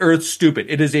flat earth stupid.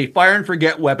 It is a fire and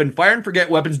forget weapon. Fire and forget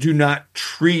weapons do not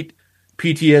treat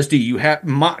PTSD. You have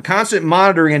constant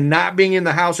monitoring and not being in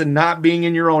the house and not being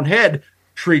in your own head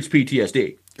treats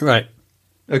PTSD. Right.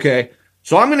 Okay.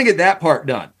 So I'm going to get that part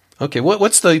done. Okay.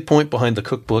 What's the point behind the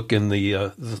cookbook and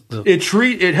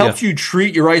it helps you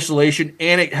treat your isolation,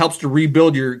 and it helps to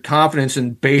rebuild your confidence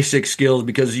and basic skills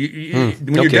because when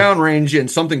you're downrange and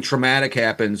something traumatic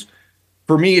happens,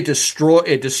 for me it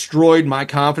destroyed my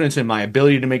confidence and my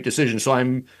ability to make decisions. So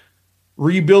I'm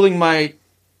rebuilding my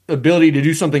ability to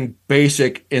do something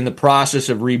basic in the process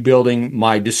of rebuilding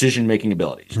my decision-making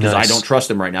abilities. Because I don't trust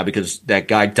them right now because that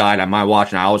guy died on my watch,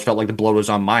 and I always felt like the blood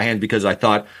was on my hands because I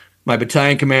thought my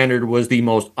battalion commander was the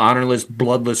most honorless,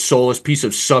 bloodless, soulless piece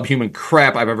of subhuman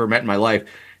crap I've ever met in my life.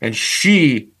 And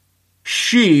she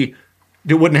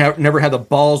never had the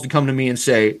balls to come to me and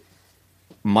say,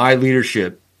 my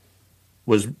leadership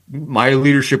was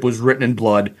written in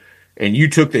blood, and you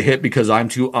took the hit because I'm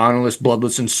too honorless,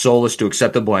 bloodless, and soulless to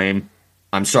accept the blame.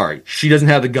 I'm sorry. She doesn't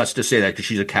have the guts to say that because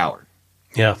she's a coward.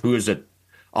 Yeah.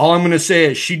 All I'm going to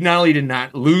say is she not only did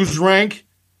not lose rank,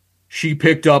 she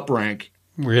picked up rank.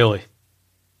 Really?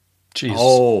 Jesus.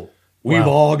 Oh, we've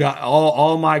all got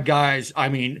all my guys. I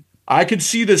mean, I could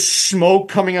see the smoke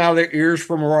coming out of their ears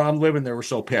from where I'm living. They were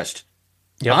so pissed.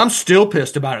 Yep. I'm still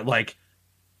pissed about it.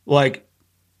 Like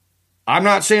I'm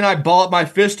not saying I ball up my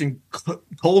fist and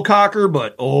cold cocker,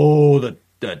 but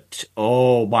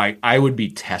I would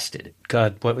be tested.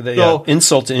 God,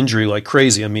 insult to injury like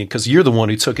crazy. I mean, because you're the one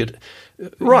who took it.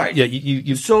 Right. Yeah.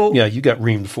 You got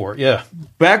reamed for it. Yeah.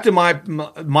 Back to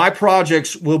my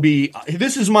projects will be,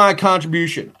 this is my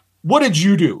contribution. What did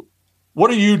you do?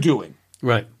 What are you doing?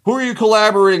 Right. Who are you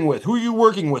collaborating with? Who are you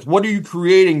working with? What are you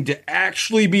creating to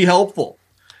actually be helpful?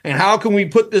 And how can we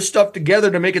put this stuff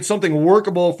together to make it something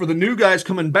workable for the new guys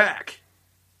coming back?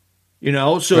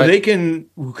 They can,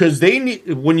 because they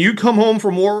need, when you come home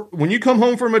from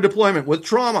a deployment with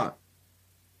trauma,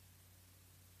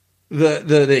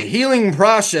 the healing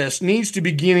process needs to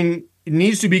begin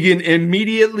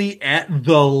immediately at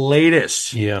the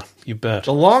latest. Yeah, you bet.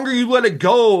 The longer you let it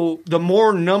go, the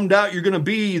more numbed out you're going to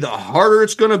be, the harder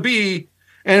it's going to be.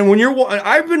 And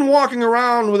I've been walking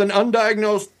around with an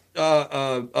undiagnosed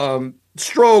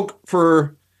stroke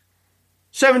for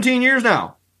 17 years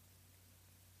now.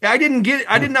 They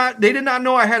did not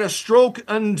know I had a stroke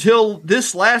until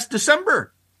this last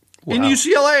December in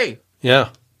UCLA. Yeah.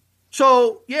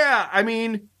 So, yeah, I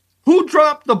mean, who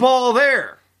dropped the ball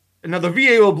there? And now the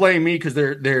VA will blame me because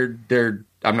they're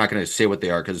I'm not going to say what they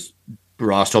are because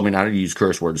Ross told me not to use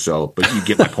curse words, but you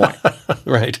get my point.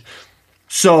 Right.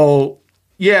 So,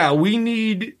 yeah, we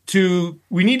need to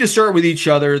start with each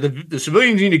other. The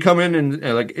civilians need to come in and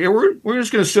like, hey, we're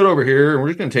just going to sit over here and we're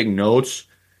just going to take notes,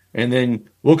 and then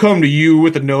we'll come to you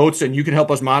with the notes, and you can help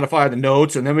us modify the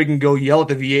notes, and then we can go yell at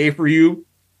the VA for you.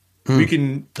 We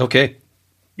can. Okay.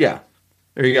 Yeah.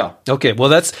 There you go. Okay. Well,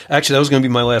 that was going to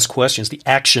be my last question. Is the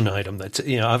action item that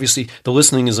obviously the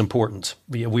listening is important.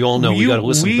 We all know we got to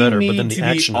listen better, but then the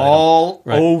action item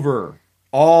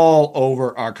all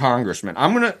over our congressman.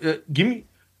 I'm gonna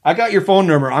I got your phone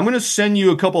number. I'm gonna send you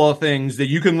a couple of things that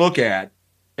you can look at,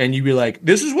 and you be like,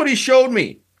 "This is what he showed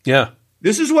me." Yeah.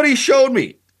 This is what he showed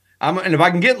me. And if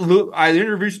I can get, I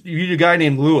interviewed a guy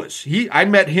named Lewis. I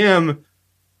met him.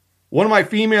 One of my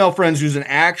female friends, who's an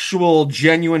actual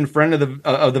genuine friend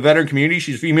of the veteran community.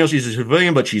 She's female. She's a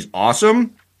civilian, but she's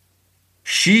awesome.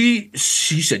 She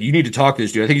said, "You need to talk to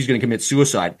this dude. I think he's going to commit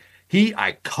suicide."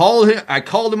 I called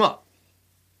him up.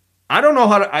 I don't know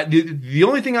how to. The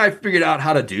only thing I figured out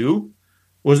how to do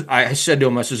was I said to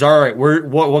him, I says, "All right,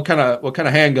 what kind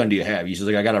of handgun do you have?" He says,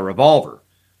 "Like, I got a revolver."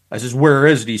 I says, "Where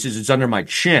is it?" He says, "It's under my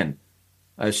chin."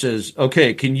 I says,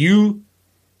 "Okay, can you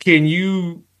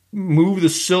move the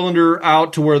cylinder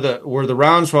out to where the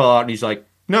rounds fall out?" And he's like,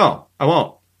 "No, I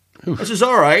won't." Oof. I says,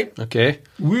 "All right. Okay.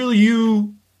 Will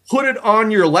you put it on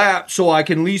your lap so I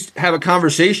can at least have a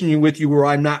conversation with you where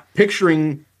I'm not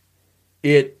picturing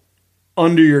it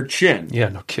under your chin?" Yeah,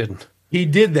 no kidding. He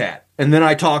did that, and then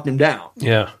I talked him down.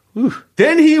 Yeah. Oof.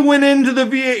 Then he went into the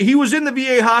VA. He was in the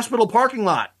VA hospital parking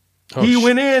lot. Oh, he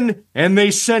went in, and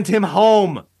they sent him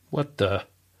home. What the?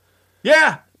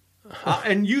 Yeah.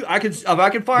 And if I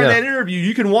could find that interview,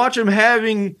 you can watch him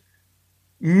having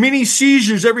mini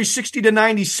seizures every 60 to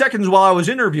 90 seconds while I was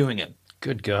interviewing him.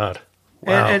 Good God.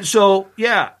 Wow. And so,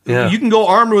 you can go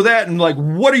armed with that and like,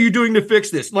 what are you doing to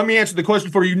fix this? Let me answer the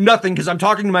question for you. Nothing, because I'm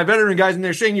talking to my veteran guys and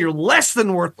they're saying you're less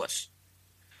than worthless.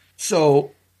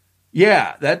 So,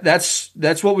 yeah,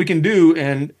 that's what we can do.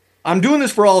 And I'm doing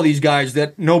this for all of these guys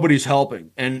that nobody's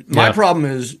helping. And my problem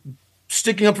is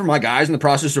sticking up for my guys in the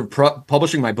process of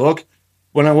publishing my book.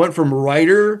 When I went from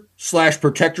writer /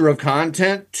 protector of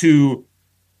content to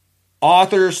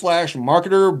author /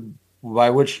 marketer,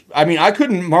 by which, I mean, I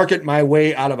couldn't market my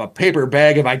way out of a paper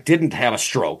bag if I didn't have a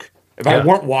stroke, if I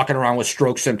weren't walking around with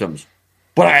stroke symptoms.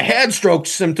 But I had stroke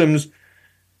symptoms,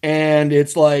 and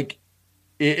it's like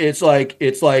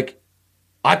I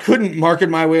couldn't market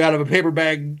my way out of a paper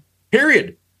bag,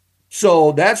 period.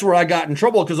 So that's where I got in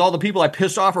trouble, because all the people I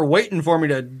pissed off are waiting for me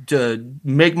to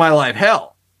make my life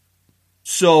hell.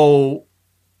 So,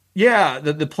 yeah,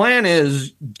 the plan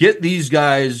is get these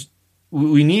guys.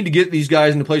 We need to get these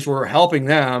guys in a place where we're helping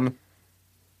them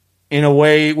in a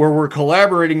way where we're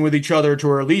collaborating with each other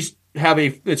to at least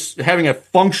having a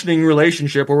functioning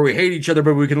relationship where we hate each other,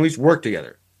 but we can at least work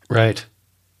together. Right.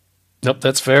 Nope,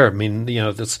 that's fair. I mean,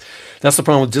 that's the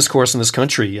problem with discourse in this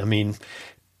country. I mean,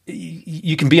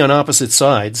 you can be on opposite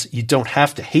sides. You don't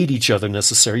have to hate each other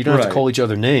necessarily. You don't have to call each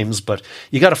other names, but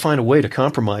you got to find a way to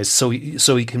compromise so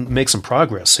you can make some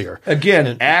progress here.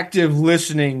 Again, active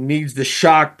listening needs the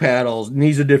shock paddles,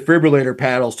 needs the defibrillator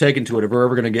paddles taken to it if we're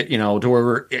ever going to get, to where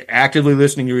we're actively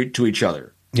listening to each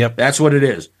other. Yep. That's what it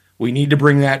is. We need to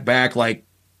bring that back like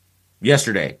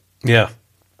yesterday. Yeah.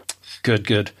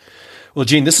 Good. Well,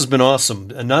 Gene, this has been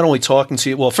awesome. And not only talking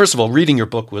to you, well, first of all, reading your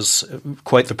book was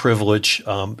quite the privilege.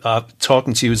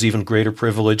 Talking to you is even greater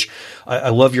privilege. I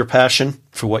love your passion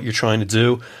for what you're trying to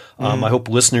do. I hope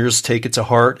listeners take it to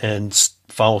heart and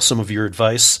follow some of your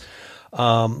advice.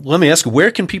 Let me ask you,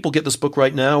 where can people get this book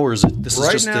right now, or is it this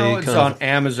right is just now? It's on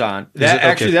Amazon.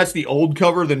 That's the old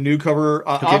cover. The new cover.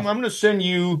 I'm going to send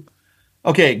you.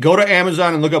 Okay, go to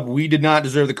Amazon and look up "We Did Not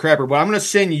Deserve the Crapper." But I'm going to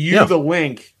send you the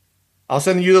link. I'll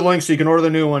send you the link so you can order the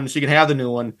new one, so you can have the new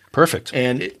one. Perfect.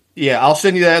 And I'll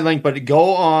send you that link. But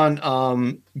go on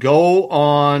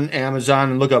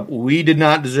Amazon and look up "We Did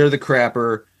Not Deserve the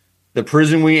Crapper: The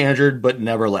Prison We Entered But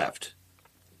Never Left."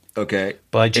 Okay.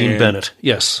 By Gene Bennett.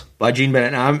 Yes. By Gene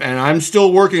Bennett. And I'm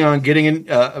still working on getting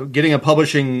a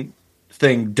publishing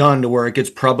thing done to where it gets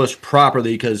published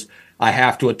properly, because I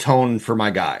have to atone for my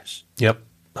guys. Yep.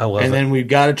 I love it. And then we've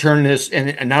got to turn this,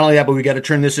 and not only that, but we got to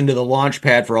turn this into the launch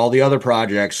pad for all the other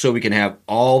projects, so we can have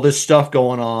all this stuff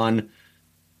going on.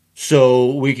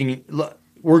 So we can, what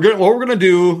we're going to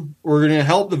do, we're going to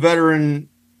help the veteran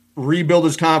rebuild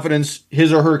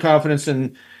his or her confidence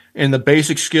in the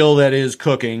basic skill that is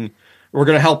cooking. We're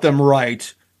going to help them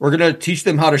write. We're going to teach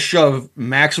them how to shove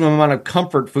maximum amount of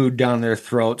comfort food down their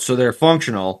throat so they're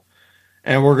functional.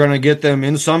 And we're going to get them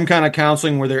in some kind of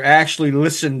counseling where they're actually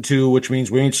listened to, which means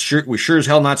we sure as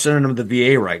hell not sending them to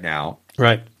the VA right now.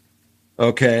 Right.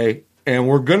 Okay. And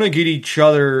we're going to get each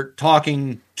other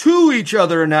talking to each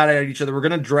other and not at each other. We're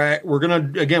going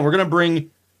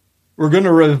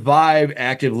to revive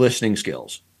active listening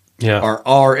skills. Yeah.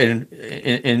 Our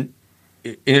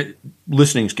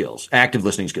listening skills, active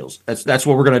listening skills. That's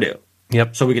what we're going to do.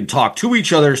 Yep. So we can talk to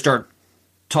each other, start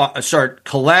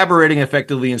collaborating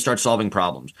effectively, and start solving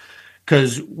problems.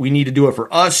 Because we need to do it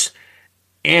for us,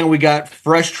 and we got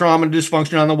fresh trauma and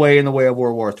dysfunction on the way in the way of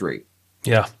World War III.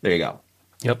 Yeah. There you go.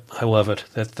 Yep, I love it.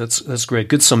 That's great.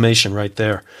 Good summation right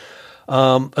there.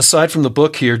 Aside from the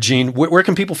book here, Gene, where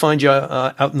can people find you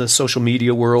out in the social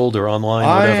media world or online?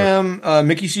 Whatever? I am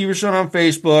Mickey Severson on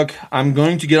Facebook. I'm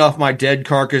going to get off my dead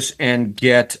carcass and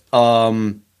get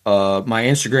my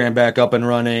Instagram back up and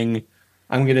running.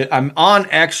 I'm on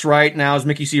X right now as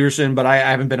Mickey Severson, but I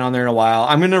haven't been on there in a while.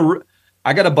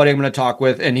 I got a buddy I'm going to talk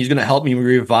with, and he's going to help me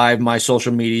revive my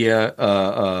social media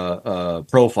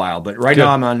profile. But right now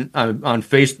I'm on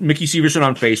Mickey Severson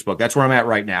on Facebook. That's where I'm at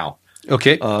right now.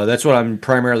 Okay. That's what I'm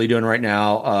primarily doing right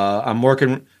now. I'm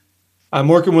working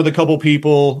with a couple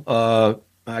people.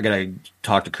 I gotta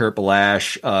talk to Kurt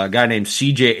Balash, a guy named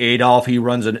CJ Adolph. He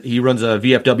runs a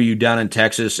VFW down in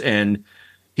Texas, and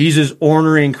he's as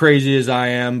ornery and crazy as I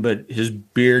am, but his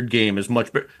beard game is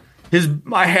much better.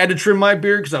 I had to trim my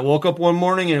beard because I woke up one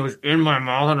morning and it was in my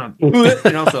mouth,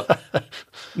 and so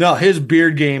no, his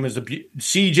beard game is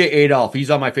CJ Adolph.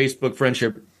 He's on my Facebook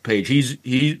friendship page.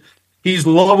 He's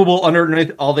lovable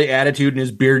underneath all the attitude, and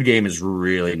his beard game is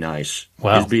really nice.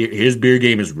 Wow. His beard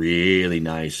game is really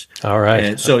nice. All right.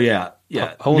 And so, yeah.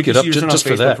 I'll look it up just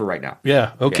for that. For right now.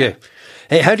 Yeah, okay. Yeah.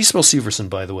 Hey, how do you spell Severson,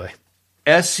 by the way?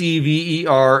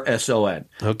 Severson.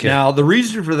 Okay. Now, the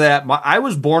reason for that, I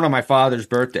was born on my father's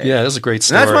birthday. Yeah, that's a great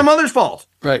story. And that's my mother's fault.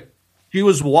 Right. She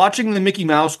was watching the Mickey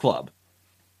Mouse Club,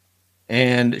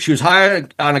 and she was high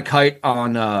on a kite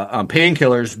on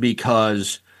painkillers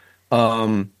because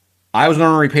I was an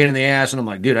ornery pain in the ass, and I'm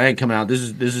like, dude, I ain't coming out. This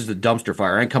is the dumpster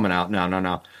fire. I ain't coming out.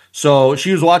 No. So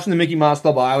she was watching the Mickey Mouse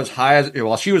Club while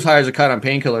she was high as a kite on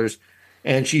painkillers,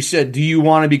 and she said, "Do you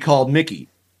want to be called Mickey?"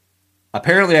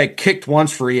 Apparently, I kicked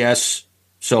once for yes,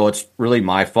 so it's really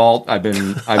my fault. I've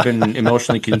been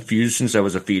emotionally confused since I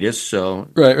was a fetus, so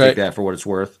take that for what it's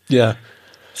worth. Yeah.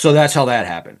 So that's how that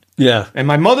happened. Yeah. And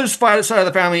my mother's side of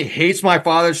the family hates my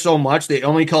father so much they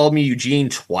only called me Eugene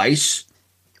twice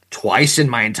in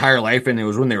my entire life, and it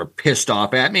was when they were pissed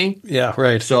off at me. Yeah,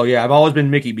 right. So yeah, I've always been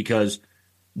Mickey because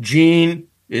Gene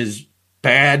is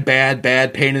bad,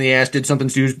 pain in the ass, did something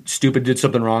stupid, did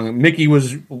something wrong. Mickey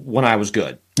was when I was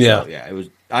good. Yeah. So, yeah, it was.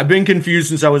 I've been confused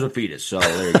since I was a fetus, so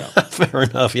there you go. Fair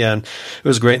enough, yeah. And it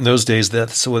was great in those days.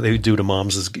 That's what they would do to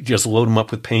moms is just load them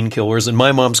up with painkillers. In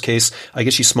my mom's case, I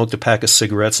guess she smoked a pack of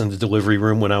cigarettes in the delivery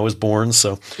room when I was born,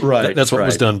 so that's what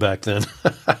was done back then.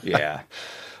 Yeah.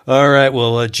 All right.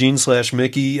 Well,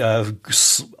 Gene/Mickey,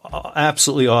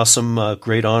 absolutely awesome.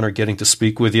 Great honor getting to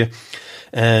speak with you.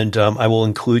 And I will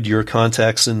include your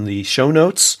contacts in the show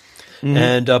notes. Mm-hmm.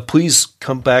 And please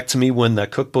come back to me when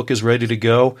that cookbook is ready to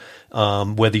go.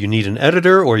 Whether you need an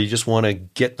editor or you just want to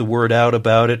get the word out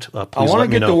about it, please let me know. I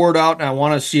want to get the word out, and I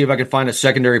want to see if I can find a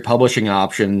secondary publishing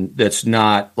option that's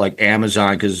not like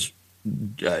Amazon, because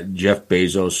Jeff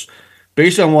Bezos,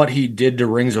 based on what he did to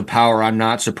Rings of Power, I'm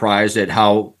not surprised at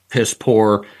how piss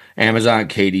poor Amazon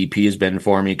KDP has been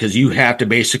for me, because you have to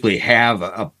basically have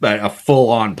a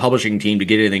full-on publishing team to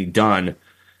get anything done,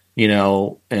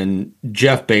 and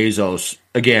Jeff Bezos,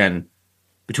 again,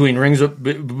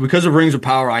 because of Rings of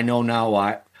Power, I know now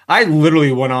why. I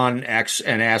literally went on X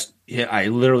and I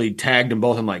literally tagged them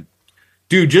both. I'm like,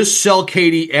 dude, just sell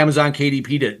Amazon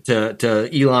KDP to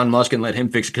Elon Musk and let him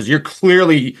fix it, because you're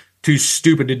clearly too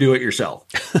stupid to do it yourself.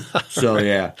 So,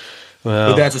 yeah.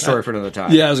 Well, but that's a story for another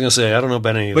time. Yeah, I was going to say, I don't know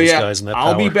about any of these guys in that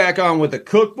I'll power. be back on with a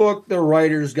cookbook, the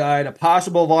writer's guide, a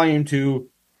possible volume 2,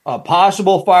 a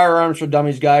possible firearms for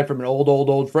dummies guide from an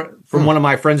old friend, from one of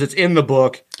my friends that's in the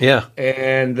book. Yeah.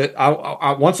 And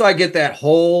once I get that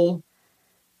whole,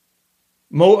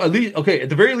 at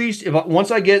the very least, once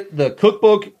I get the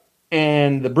cookbook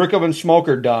and the brick oven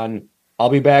smoker done, I'll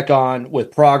be back on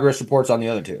with progress reports on the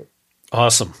other two.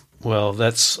 Awesome. Well,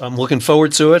 I'm looking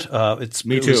forward to it.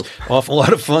 Me too. It was an awful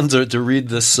lot of fun to read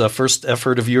this first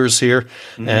effort of yours here,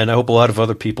 and I hope a lot of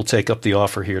other people take up the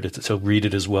offer here to read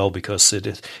it as well, because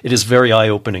it is very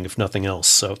eye-opening, if nothing else.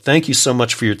 So thank you so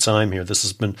much for your time here. This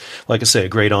has been, like I say, a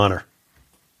great honor.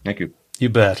 Thank you. You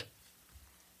bet.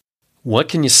 What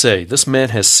can you say? This man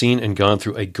has seen and gone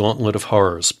through a gauntlet of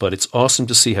horrors, but it's awesome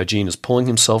to see how Gene is pulling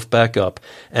himself back up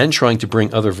and trying to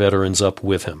bring other veterans up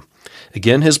with him.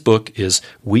 Again, his book is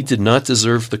We Did Not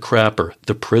Deserve the Crapper,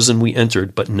 The Prison We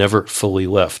Entered But Never Fully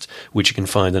Left, which you can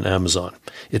find on Amazon.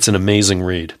 It's an amazing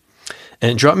read.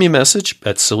 And drop me a message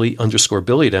at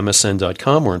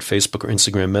silly_billy@msn.com or on Facebook or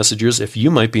Instagram messengers if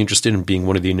you might be interested in being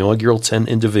one of the inaugural 10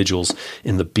 individuals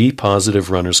in the Be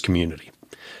Positive Runners community.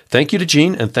 Thank you to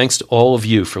Gene, and thanks to all of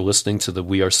you for listening to the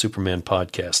We Are Superman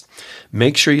podcast.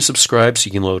 Make sure you subscribe so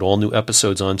you can load all new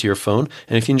episodes onto your phone.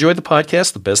 And if you enjoy the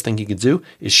podcast, the best thing you can do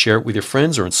is share it with your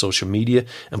friends or on social media.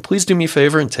 And please do me a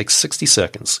favor and take 60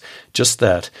 seconds, just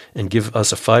that, and give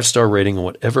us a 5-star rating on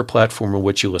whatever platform on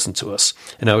which you listen to us.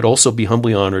 And I would also be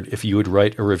humbly honored if you would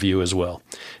write a review as well.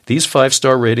 These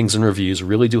 5-star ratings and reviews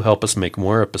really do help us make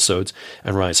more episodes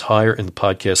and rise higher in the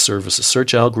podcast service's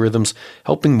search algorithms,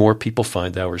 helping more people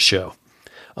find our show.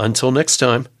 Until next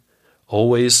time,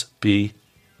 always be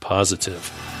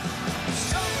positive.